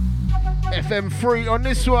 FM3 on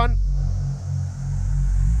this one.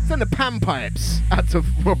 Send the pan pipes out to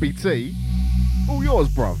Robbie T. All yours,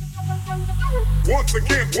 bro. Once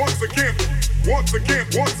again, once again, once again,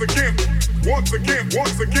 once again, once again,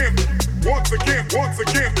 once again, once again, once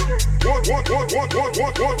again,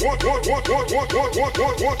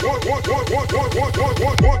 once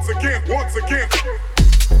again, once again.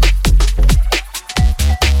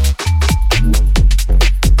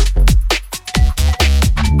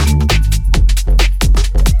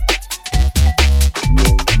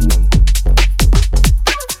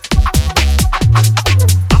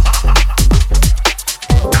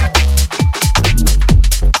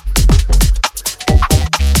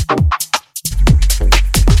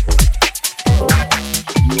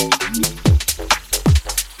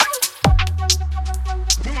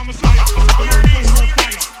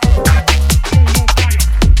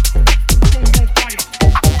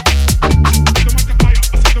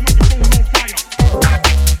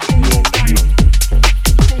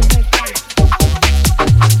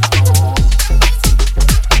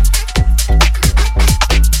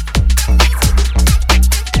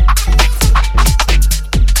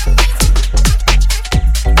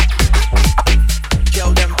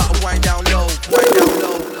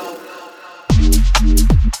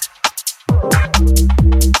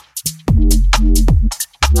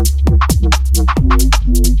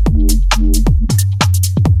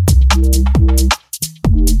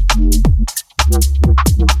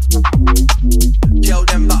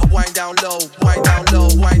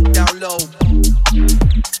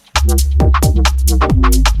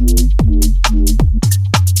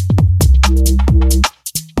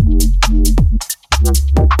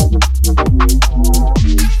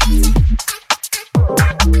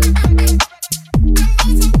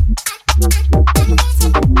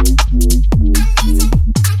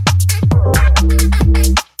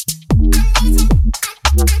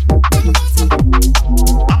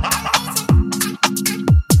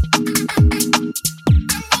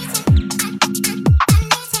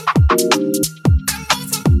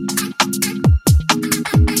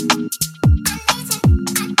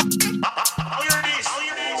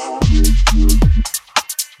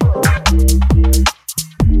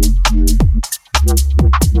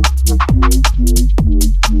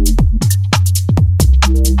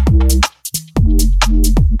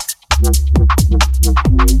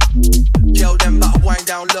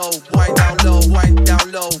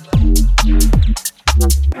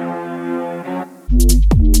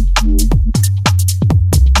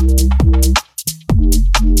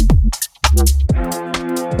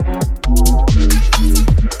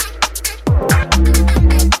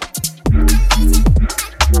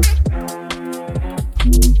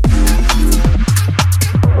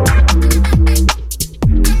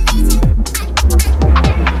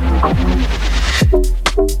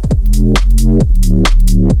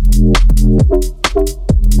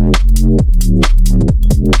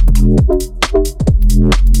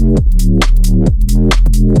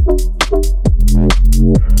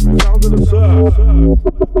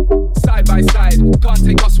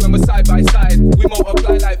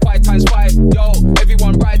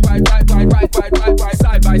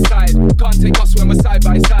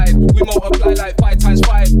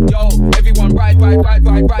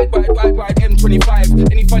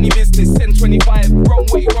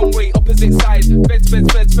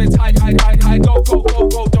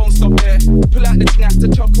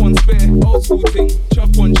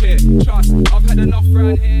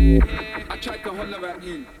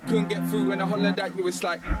 It's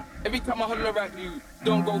like every time I holler at you,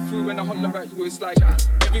 don't go through when I holler at you. It's like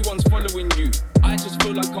everyone's following you. I just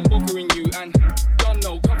feel like I'm bothering you and don't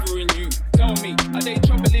know covering you. Tell me, are they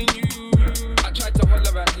troubling you? I tried to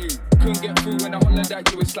holler at you, couldn't get through when I hollered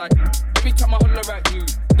at you. It's like every time I holler at you.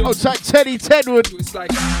 Outside Teddy Tedwood. It's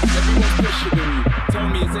like everyone's pressuring you. Tell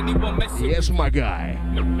me, is anyone messing? Yes, my guy.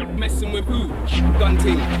 Messing with who?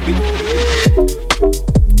 Gunting.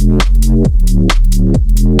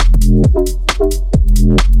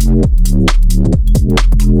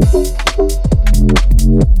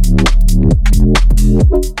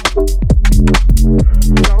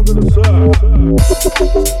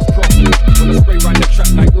 Wanna spray round the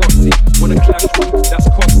track like Roxy. Wanna clash roots, that's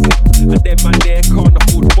costly. And then man there can't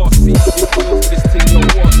afford bossy. If you for this thing, you're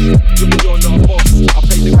wash. You're not a boss. I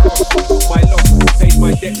paid the cost, took my loss. Paid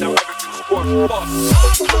my debt, now everything's squash. Boss.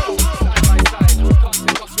 Side by side, can't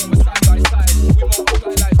take us when we're side by side. We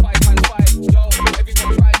multiply like 5 times 5. Yo,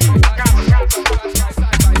 everyone's right by side.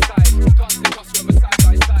 Side by side, can't take us when we're side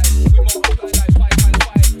by side. We multiply like 5 times 5.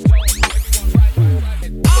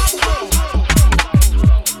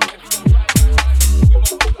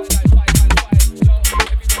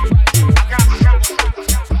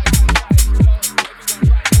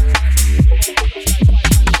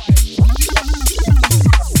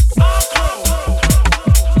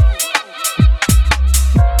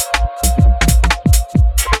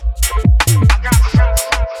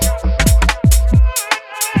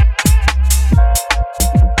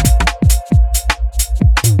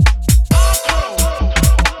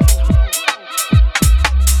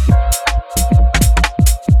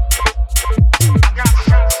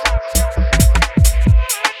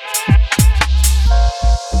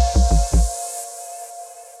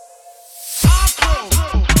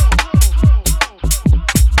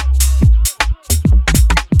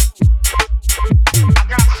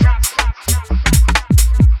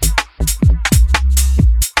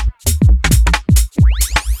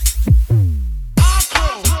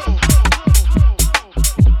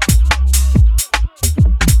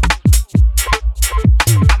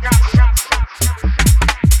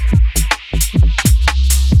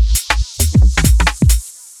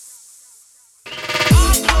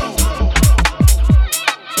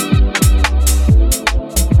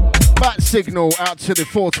 signal out to the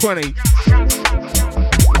 420.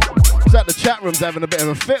 It's that the chat room's having a bit of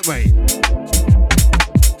a fit, mate.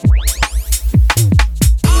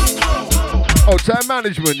 Oh, time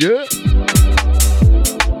management, yeah?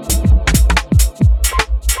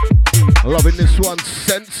 Loving this one,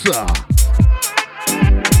 Sensor.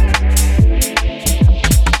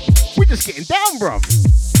 We're just getting down, bruv.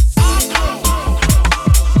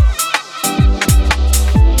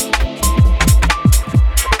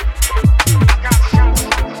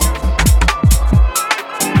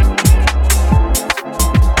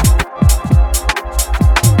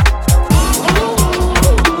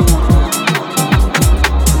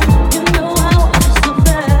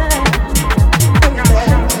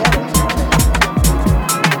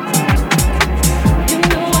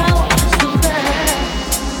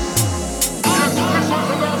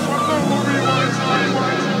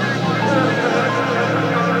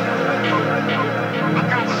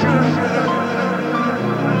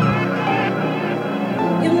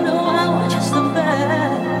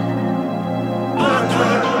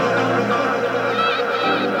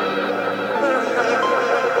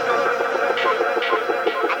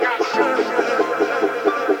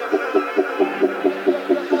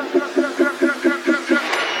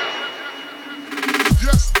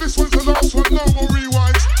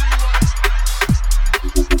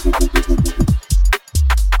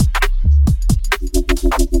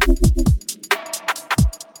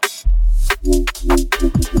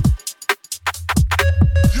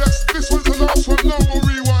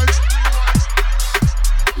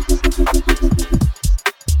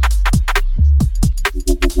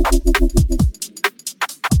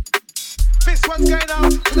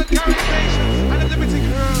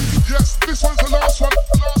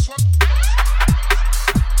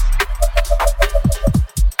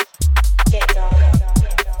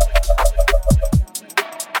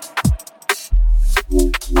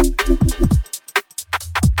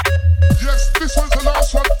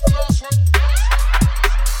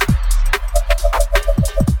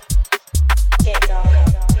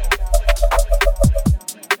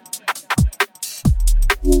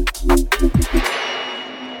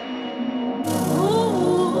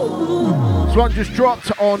 Just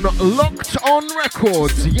dropped on Locked On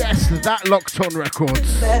Records. Yes, that Locked On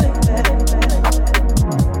Records.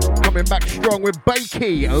 Coming back strong with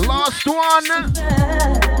Bakey. Last one.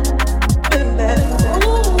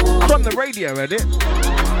 It's on the radio edit.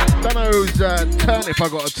 Don't know whose turn if I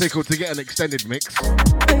got a tickle to get an extended mix. We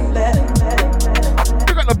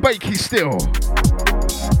got the Bakey still.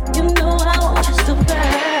 You know I want you so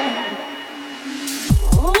bad.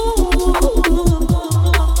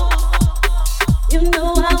 You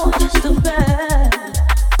know I want you so bad,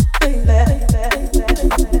 baby.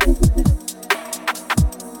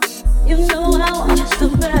 You know I want you so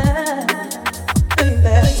bad,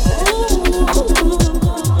 baby.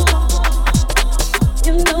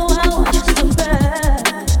 You know I want you so bad,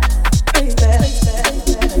 baby.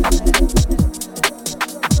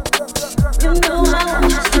 You know I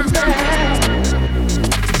want you so bad.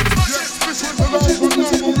 Yes, this one's the last one, no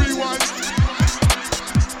more rewind.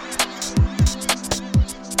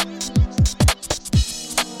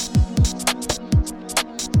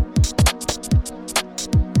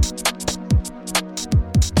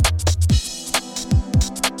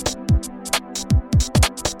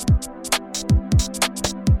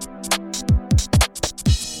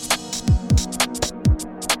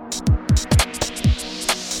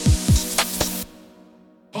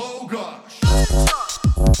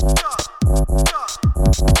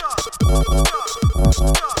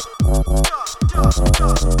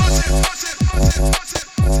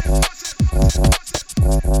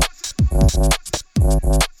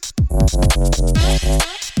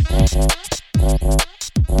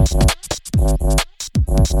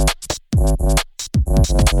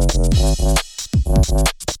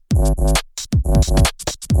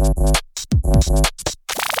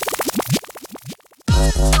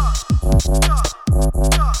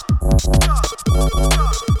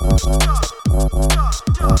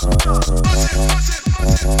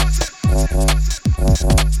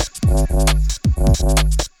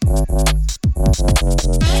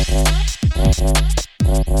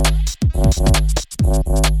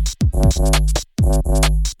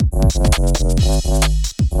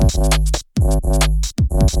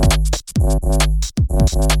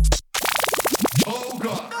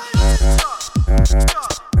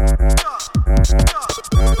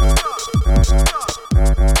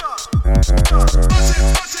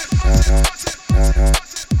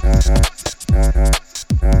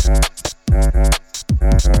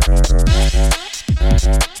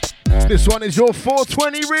 This one is your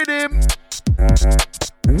 420 rhythm.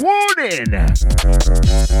 Warning!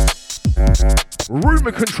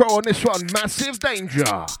 Rumor control on this one, massive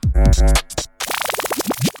danger.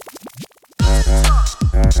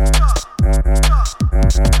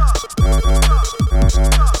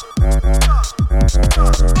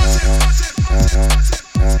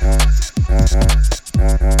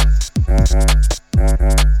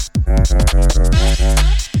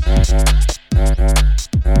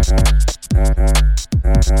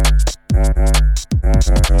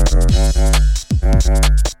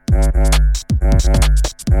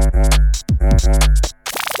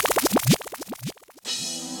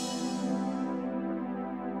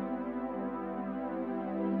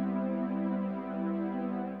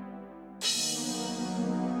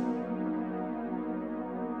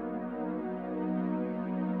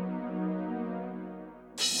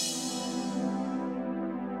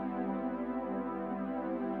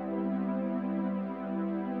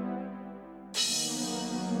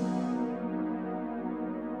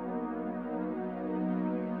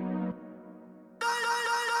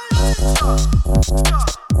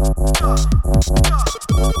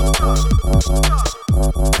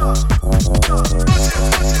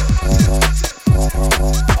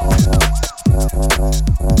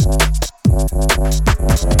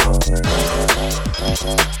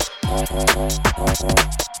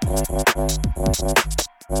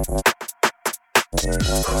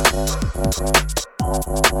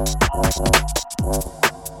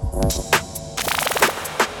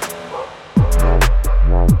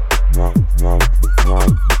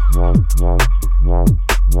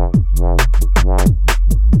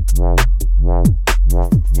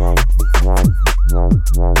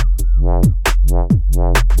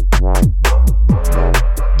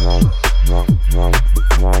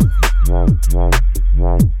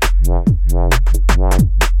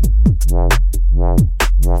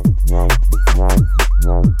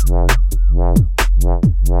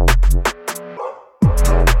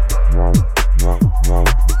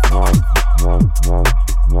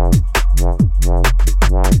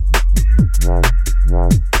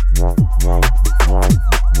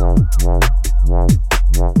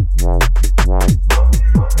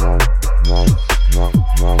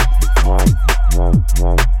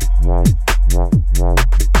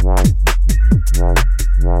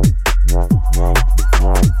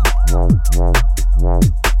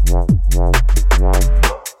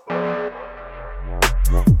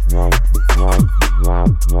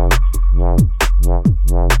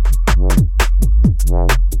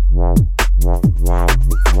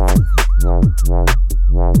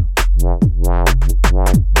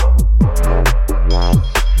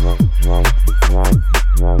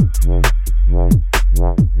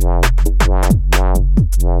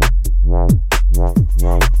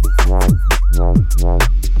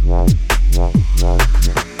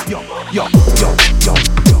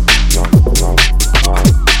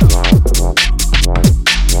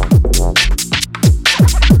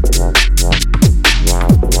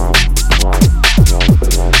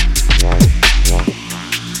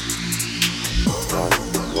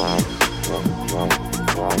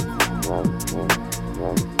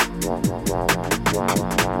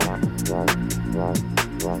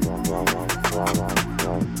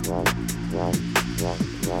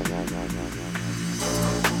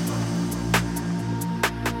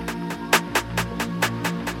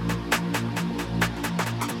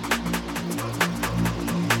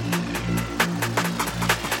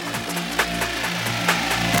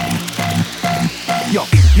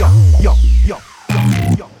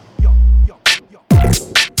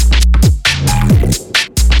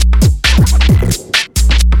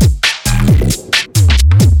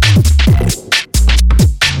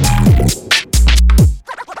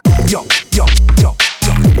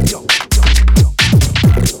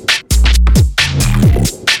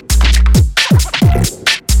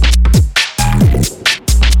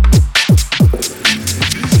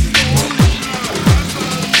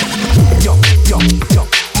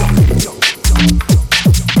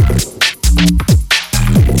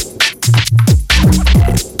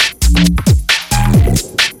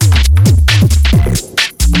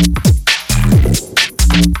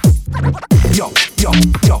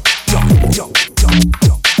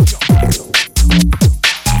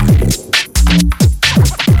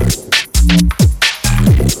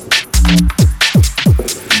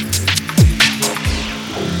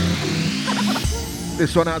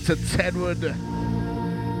 This one out to Tedward,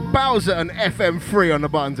 Bowser and FM3 on the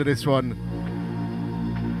buttons of this one.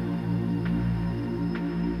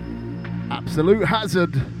 Absolute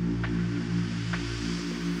hazard.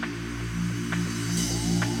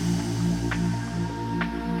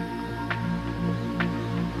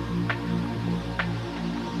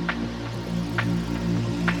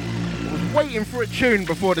 waiting for a tune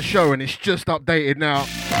before the show and it's just updated now.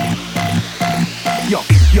 Yo,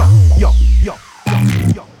 yo, yo, yo,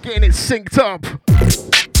 yo, yo. Getting it synced up.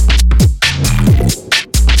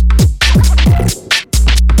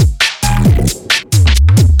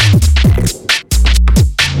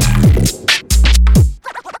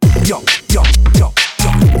 Yo, yo, yo,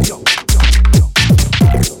 yo, yo.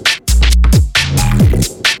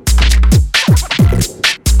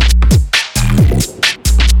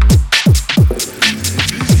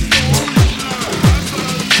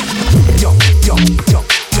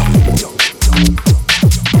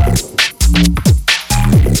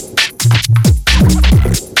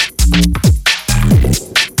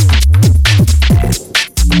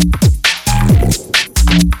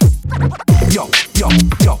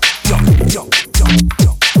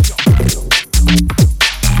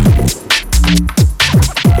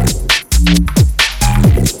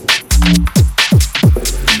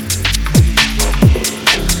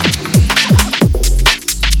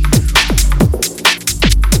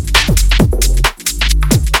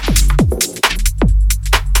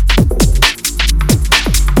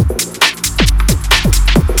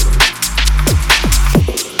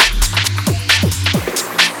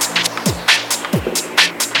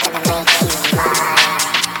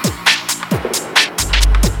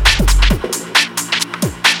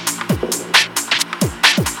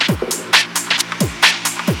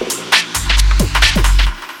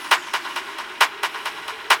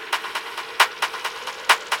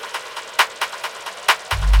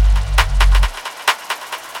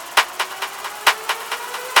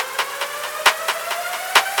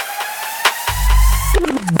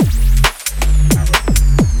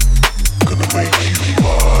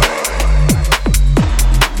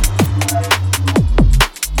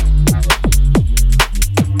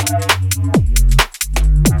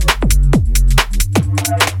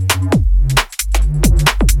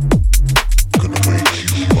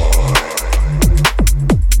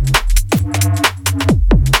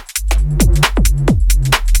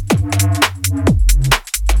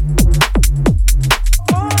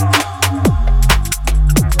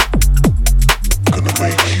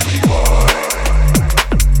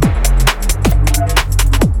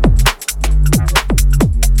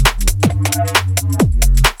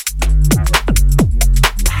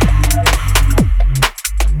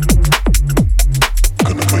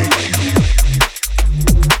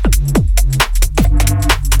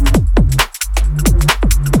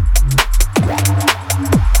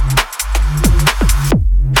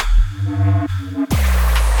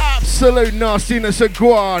 Absolute nastiness of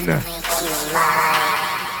Guan.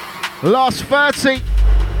 Last 30.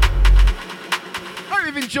 Hope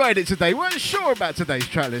you've enjoyed it today. Weren't sure about today's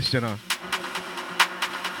track list, you know.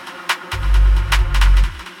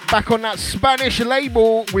 Back on that Spanish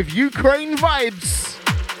label with Ukraine vibes.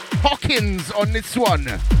 Hawkins on this one.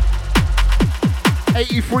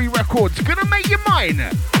 83 records. Gonna make you mine.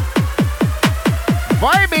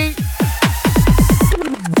 Vibey.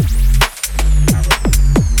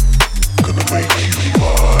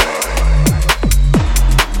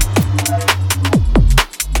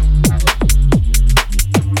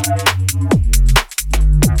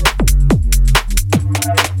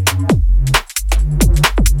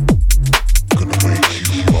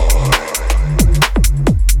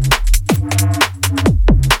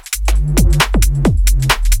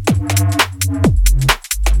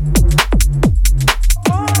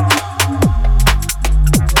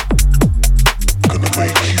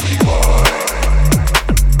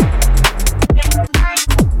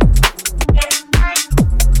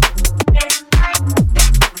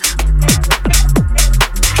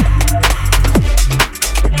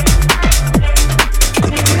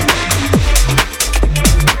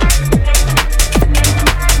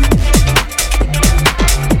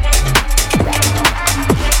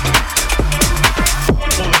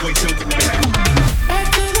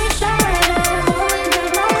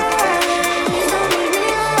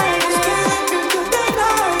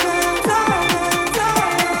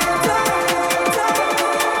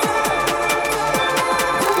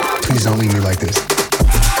 Please don't leave me like this.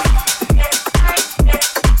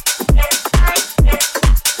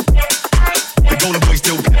 The golden boy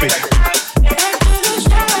still pimping.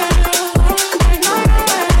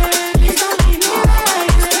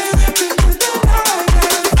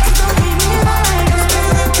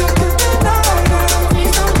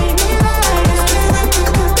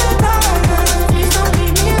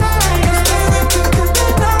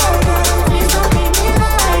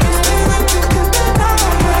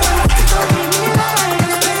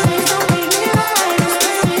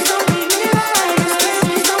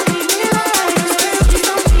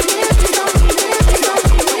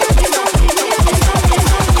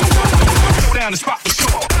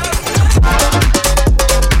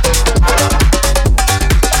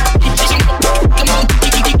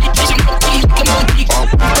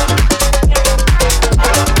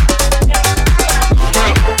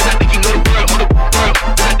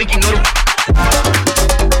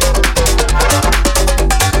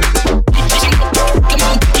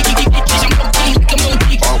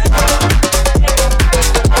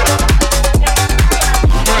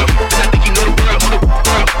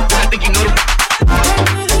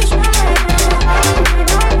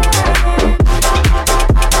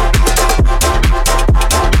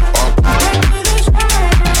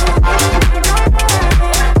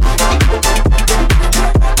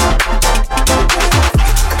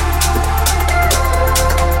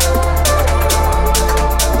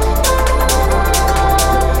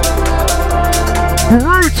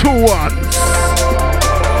 little ones.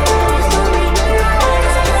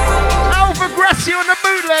 Alva Grassi on the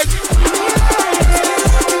bootleg.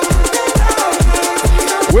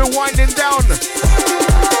 We're winding down.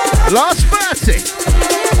 Last 30.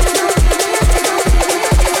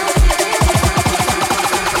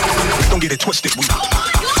 Don't get it twisted.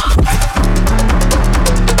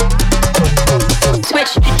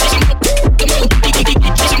 Switch.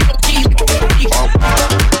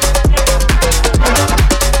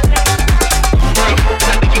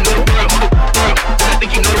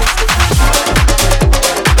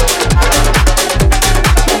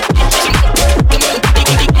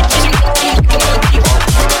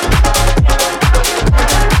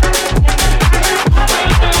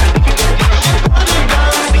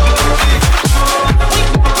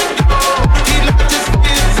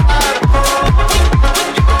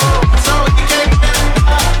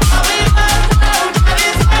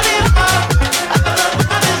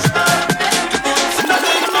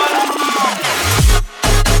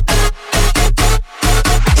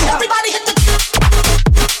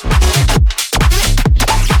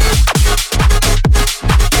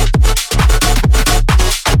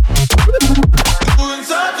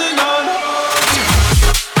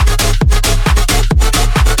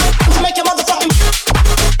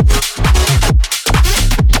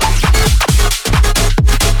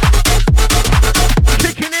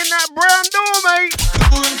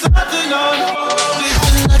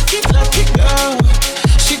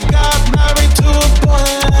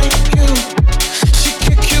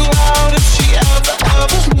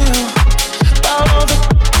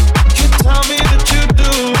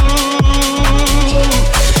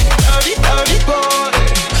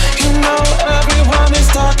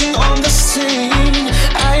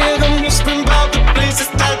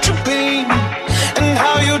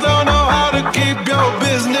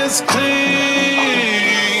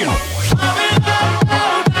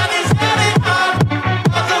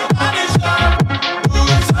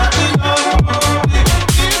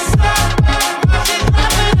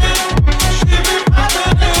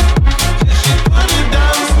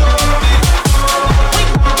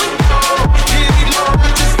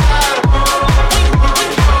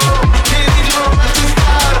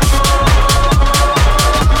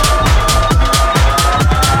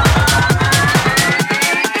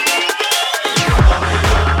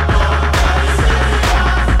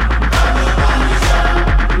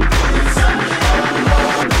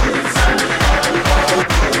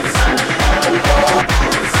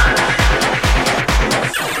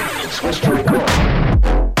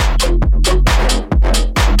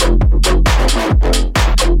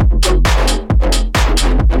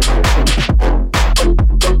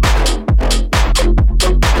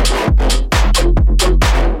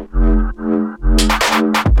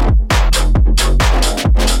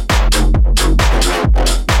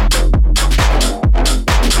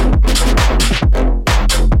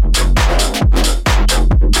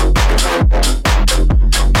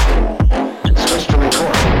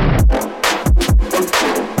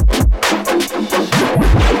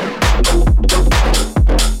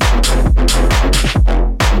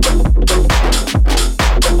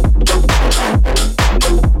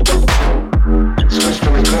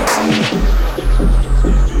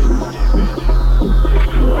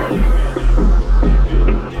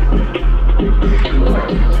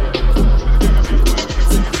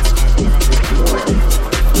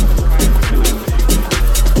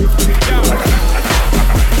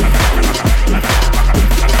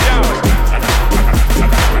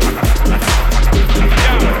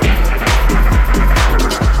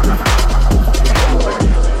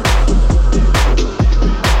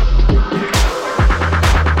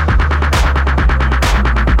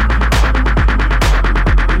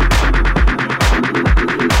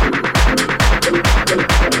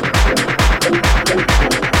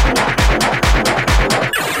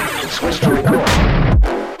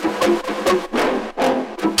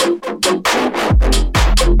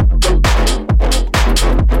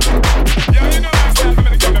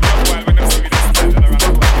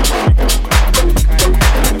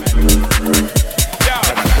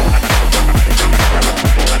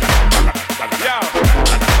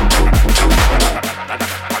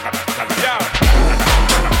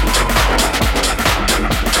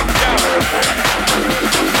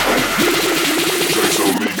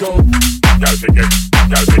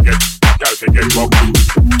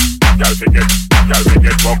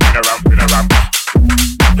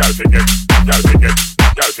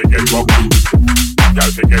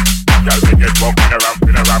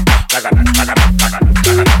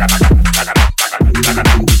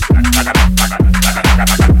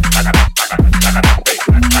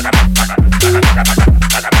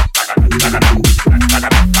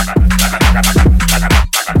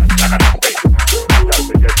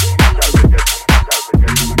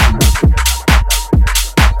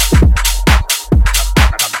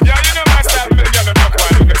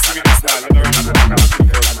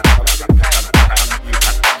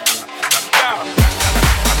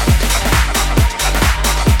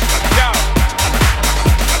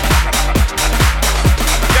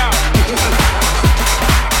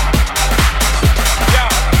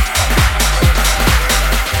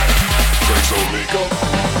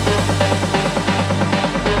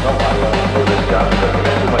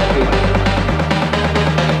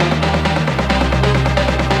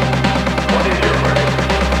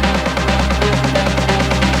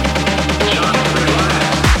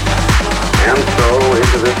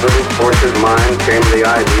 into this little tortured mind came the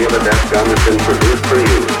idea that that gun has been produced for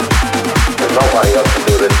you. There's nobody else to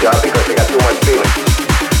do this job because they got too much feeling.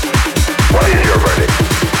 What is your verdict?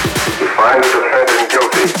 You find the defendant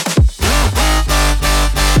guilty.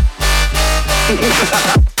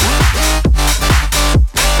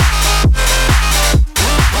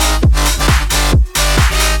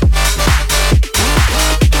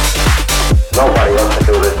 Nobody else can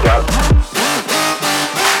do this job.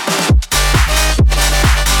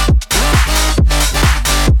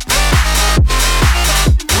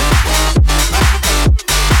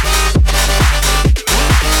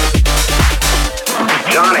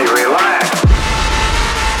 Johnny, relax.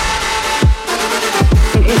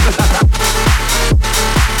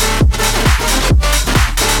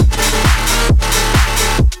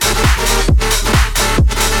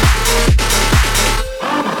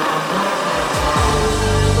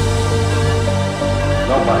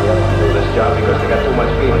 Nobody else can do this job because they got too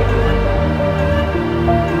much feeling.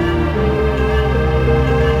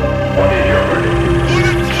 What is your verdict?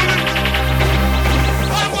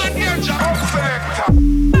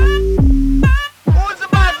 Who's the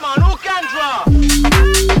bad man? Who can draw?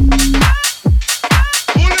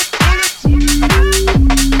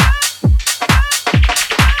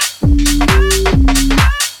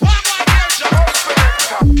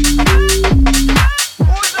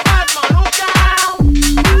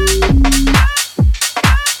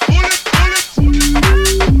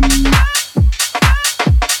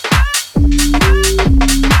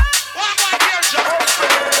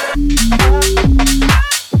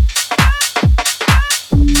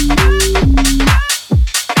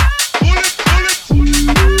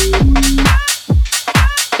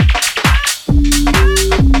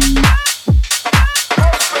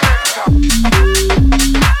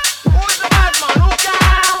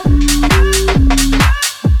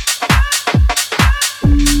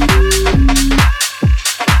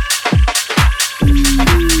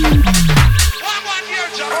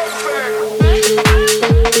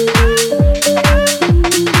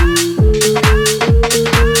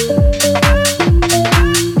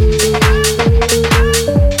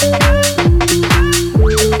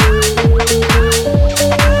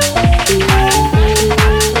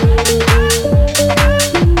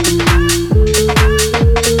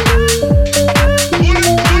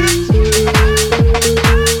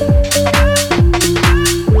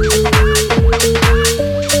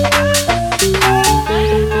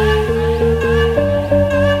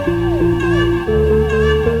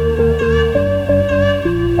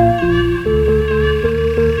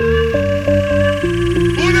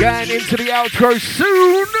 Outro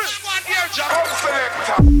soon.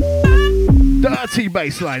 Dirty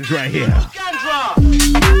bass lines right here.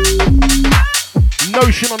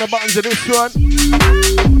 Notion on the buttons of this one.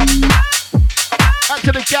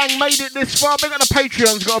 After the gang made it this far, big on the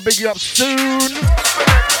Patreon's got to big you up soon.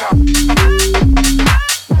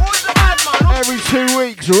 Every 2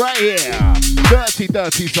 weeks right here.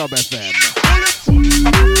 Dirty Sub FM.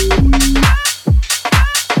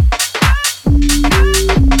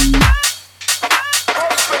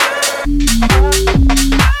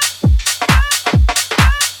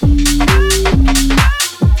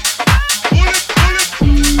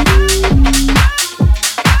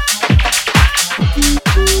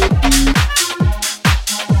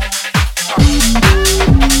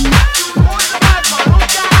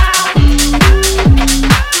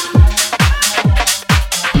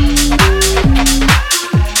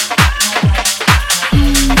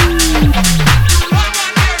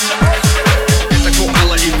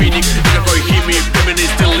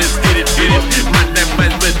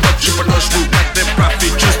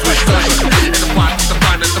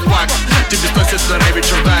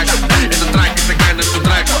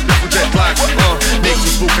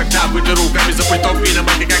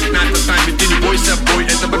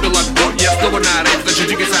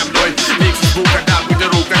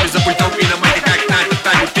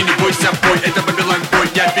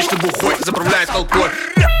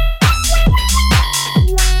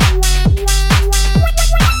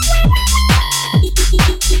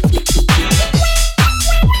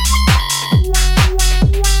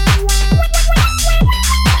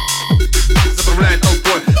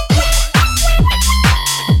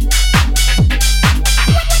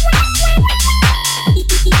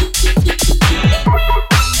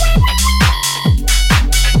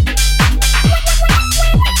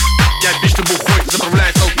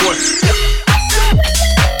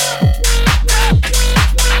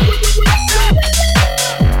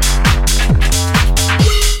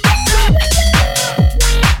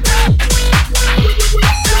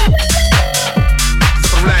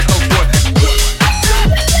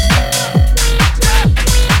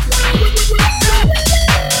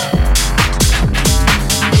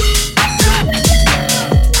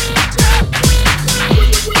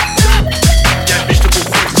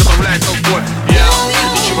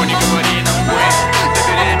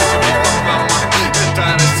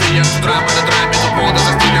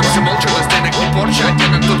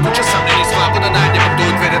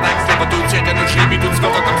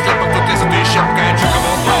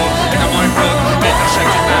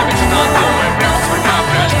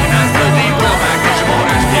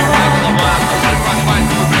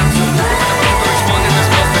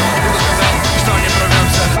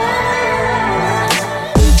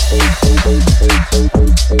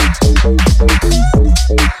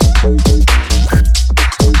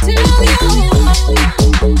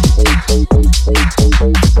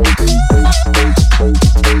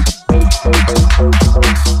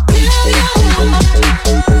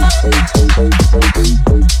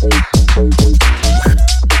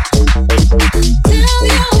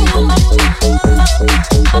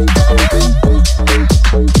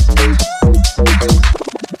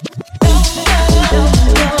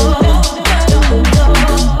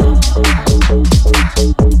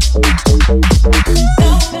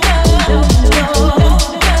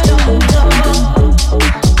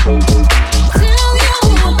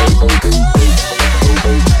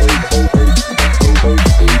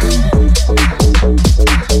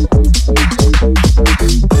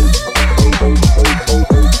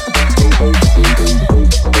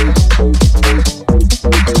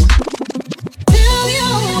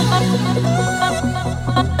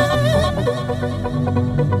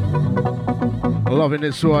 Loving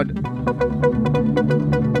this one.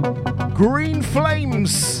 Green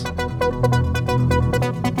Flames.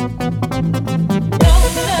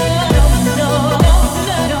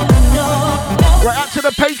 Right out to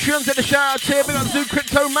the Patreons and the shout out here. Big up Zoo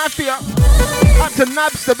Crypto Mafia. Out to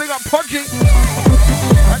Nabster. Big up Podgy.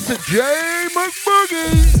 Out to J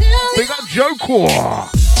McBoogie. Big up Joe Quar.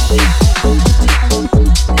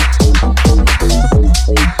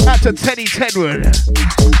 Out to Teddy Tedward.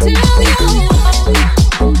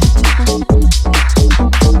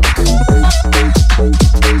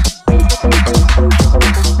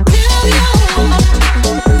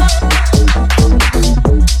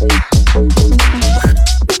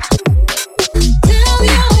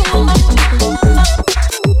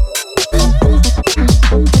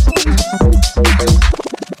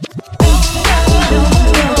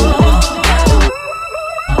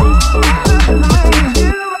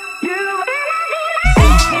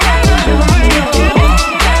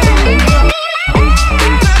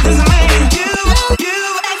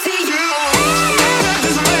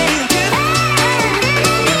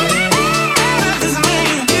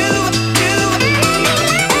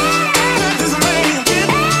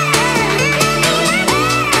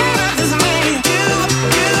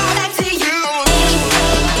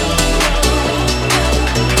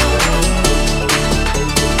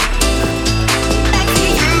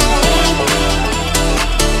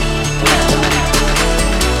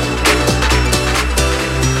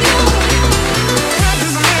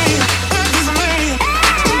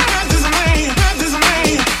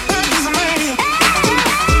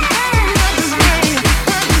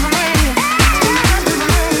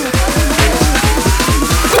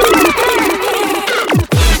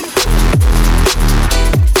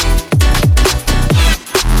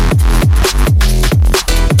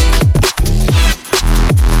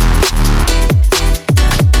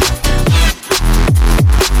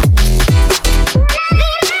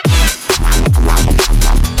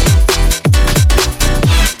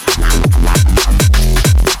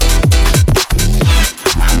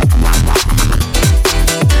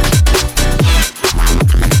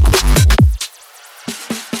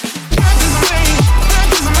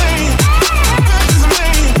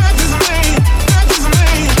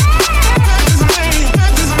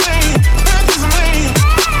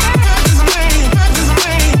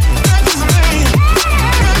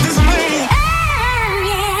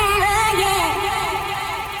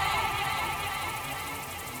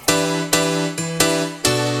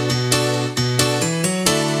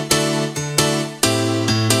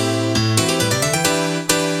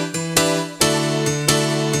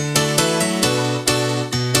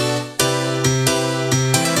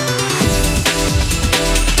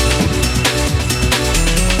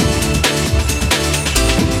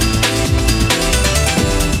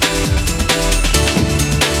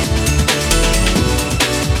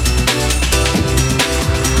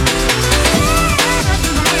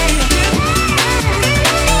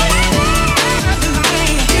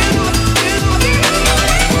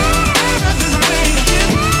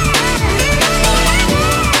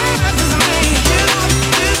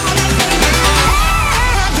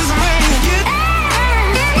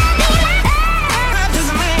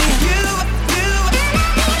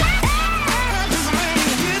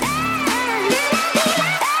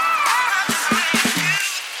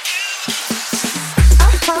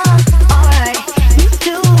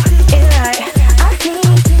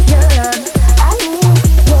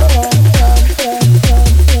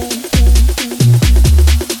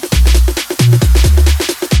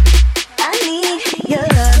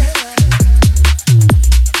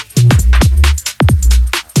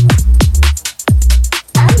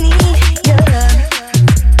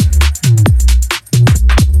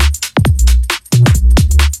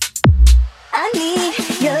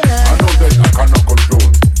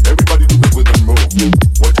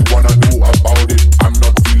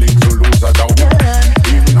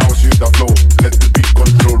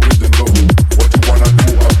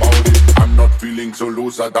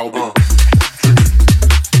 Like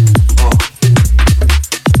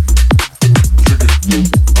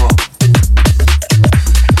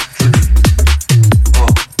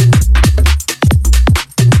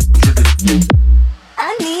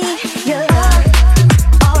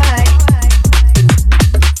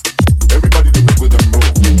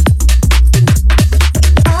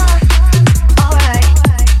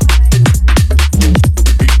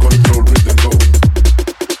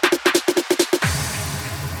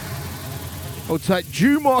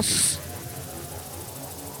Jumos.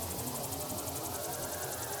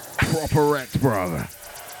 Proper wrecked, brother.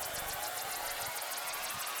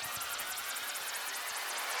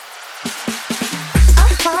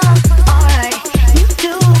 Alright, you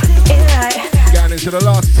do it right. Going into the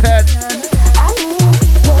last 10.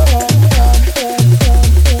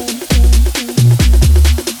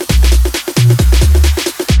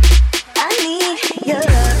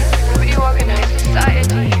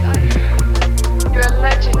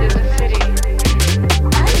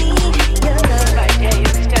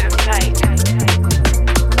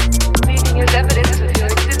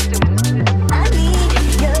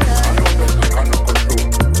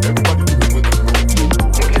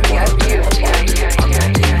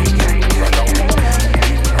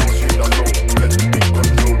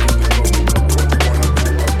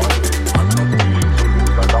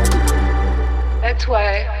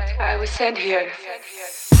 Sent here. Sent here.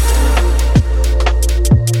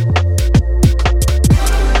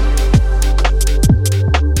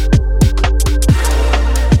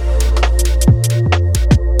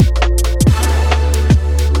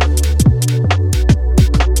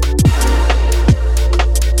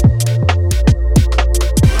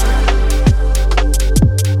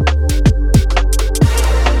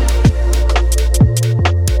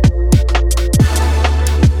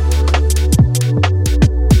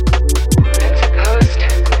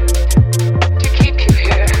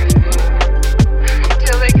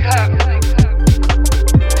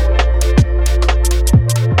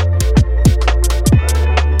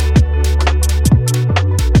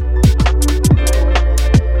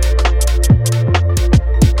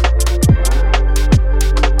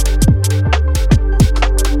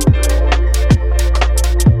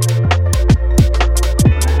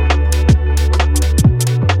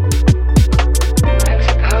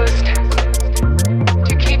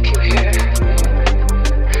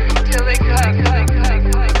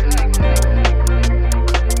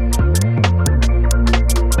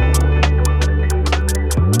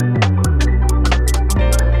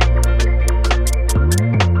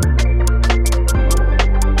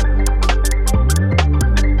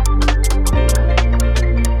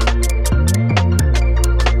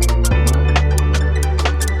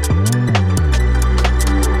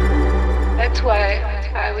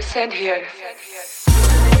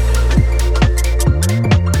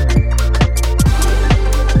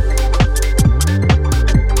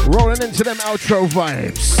 Rolling into them outro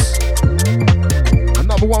vibes.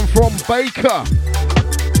 Another one from Baker.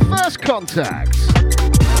 First Contact.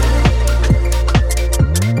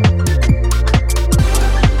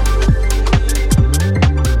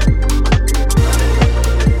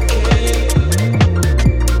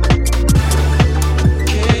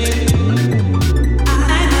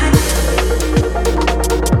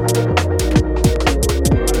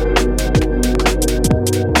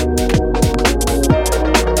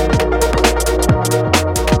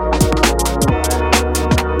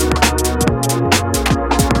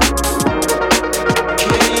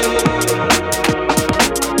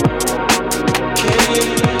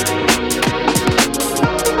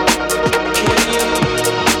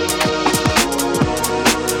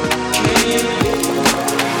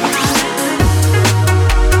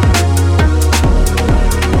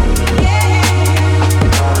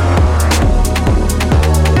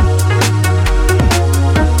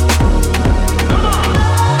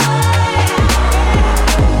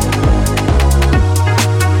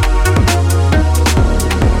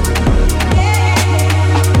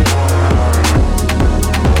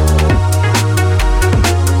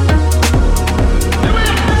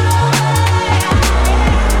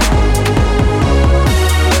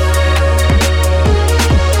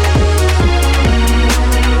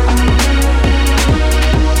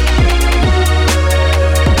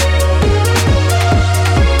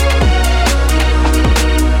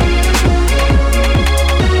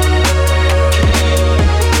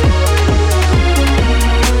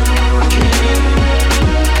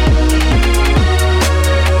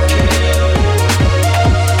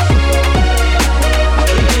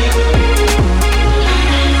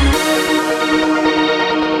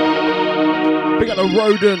 We got a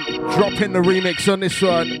rodent dropping the remix on this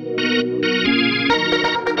one.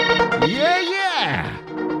 Yeah, yeah.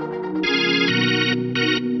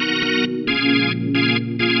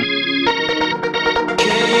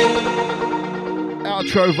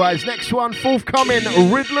 Outro vibes. Next one, forthcoming,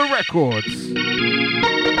 Riddler Records.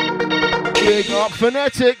 Big up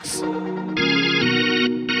Phonetics.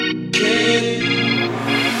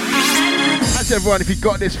 That's everyone if you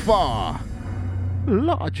got this far.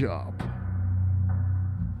 Large up.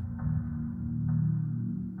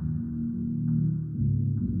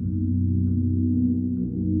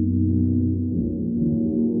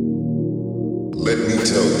 Let me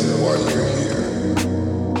tell you why you're here.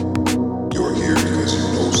 You're here because you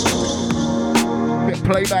know something. Hit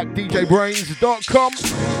playback DJBrainZ.com.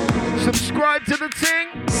 Subscribe to the thing.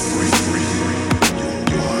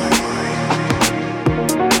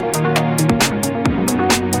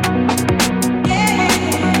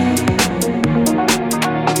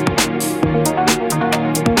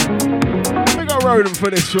 We got Roden for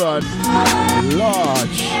this one.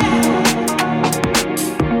 Large.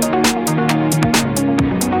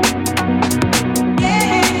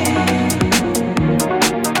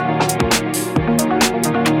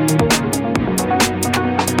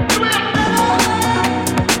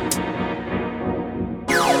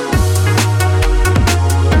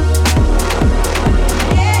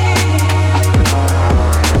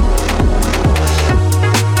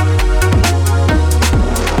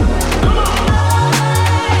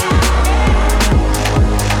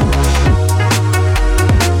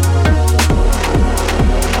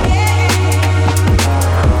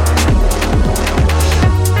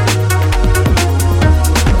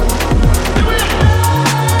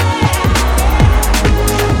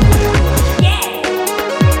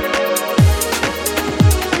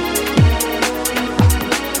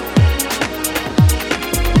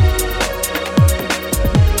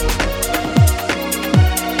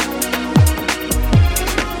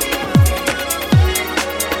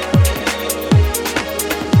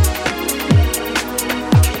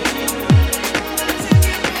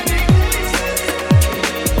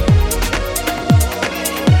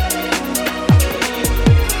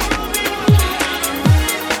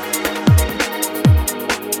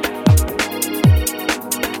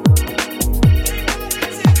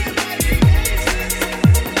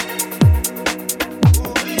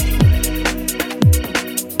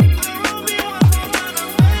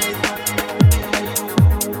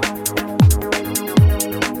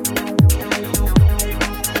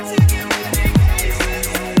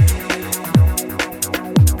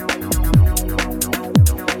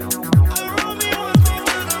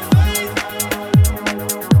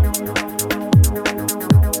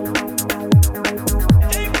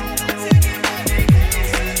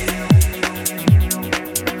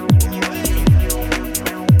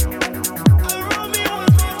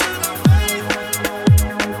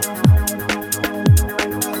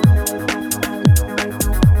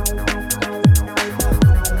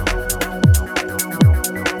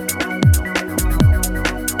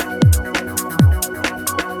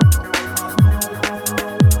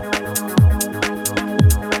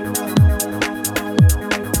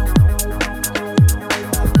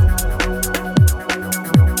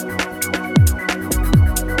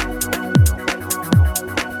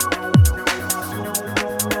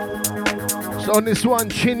 On this one,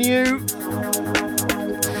 Chinyu,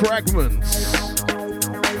 Fragments.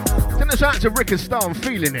 Send us out to Rick and Star, I'm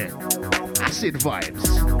feeling it. Acid vibes.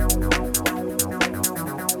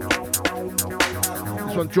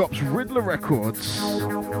 This one drops Riddler Records.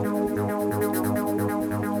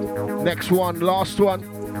 Next one, last one.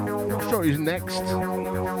 Not sure who's next.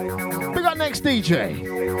 We got next DJ.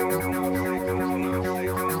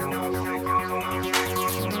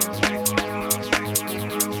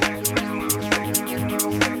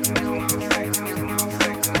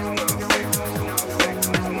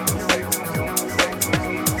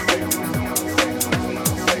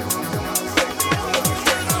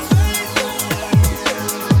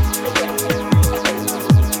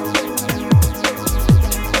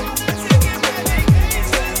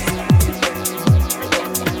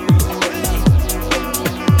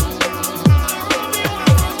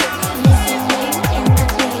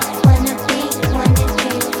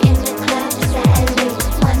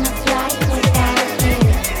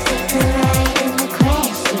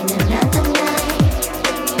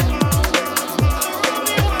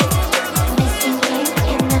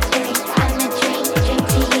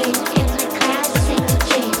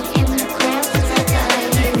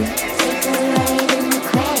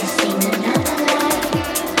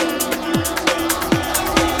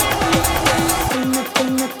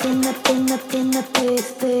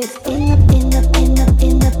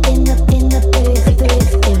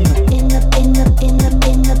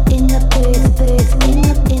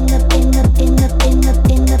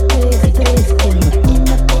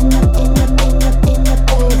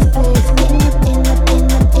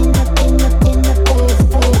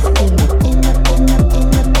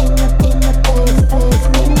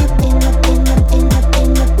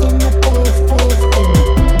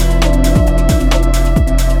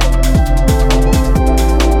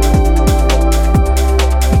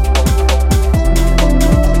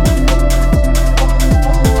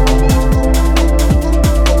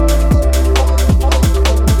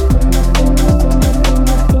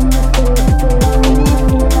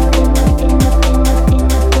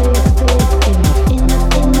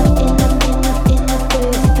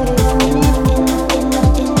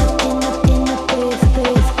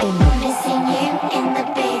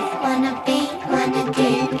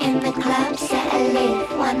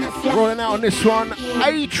 This one,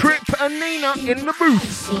 A-Trip and Nina in the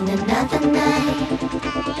booth.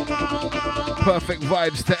 Perfect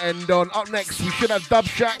vibes to end on. Up next, we should have Dub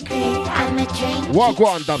Shack.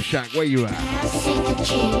 Wagwan Dub Shack, where you at?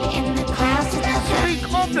 Speak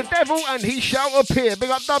of the devil and he shall appear. Big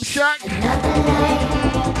up Dub Shack.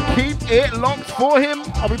 Keep it locked for him.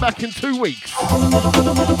 I'll be back in 2 weeks.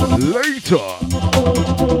 Later.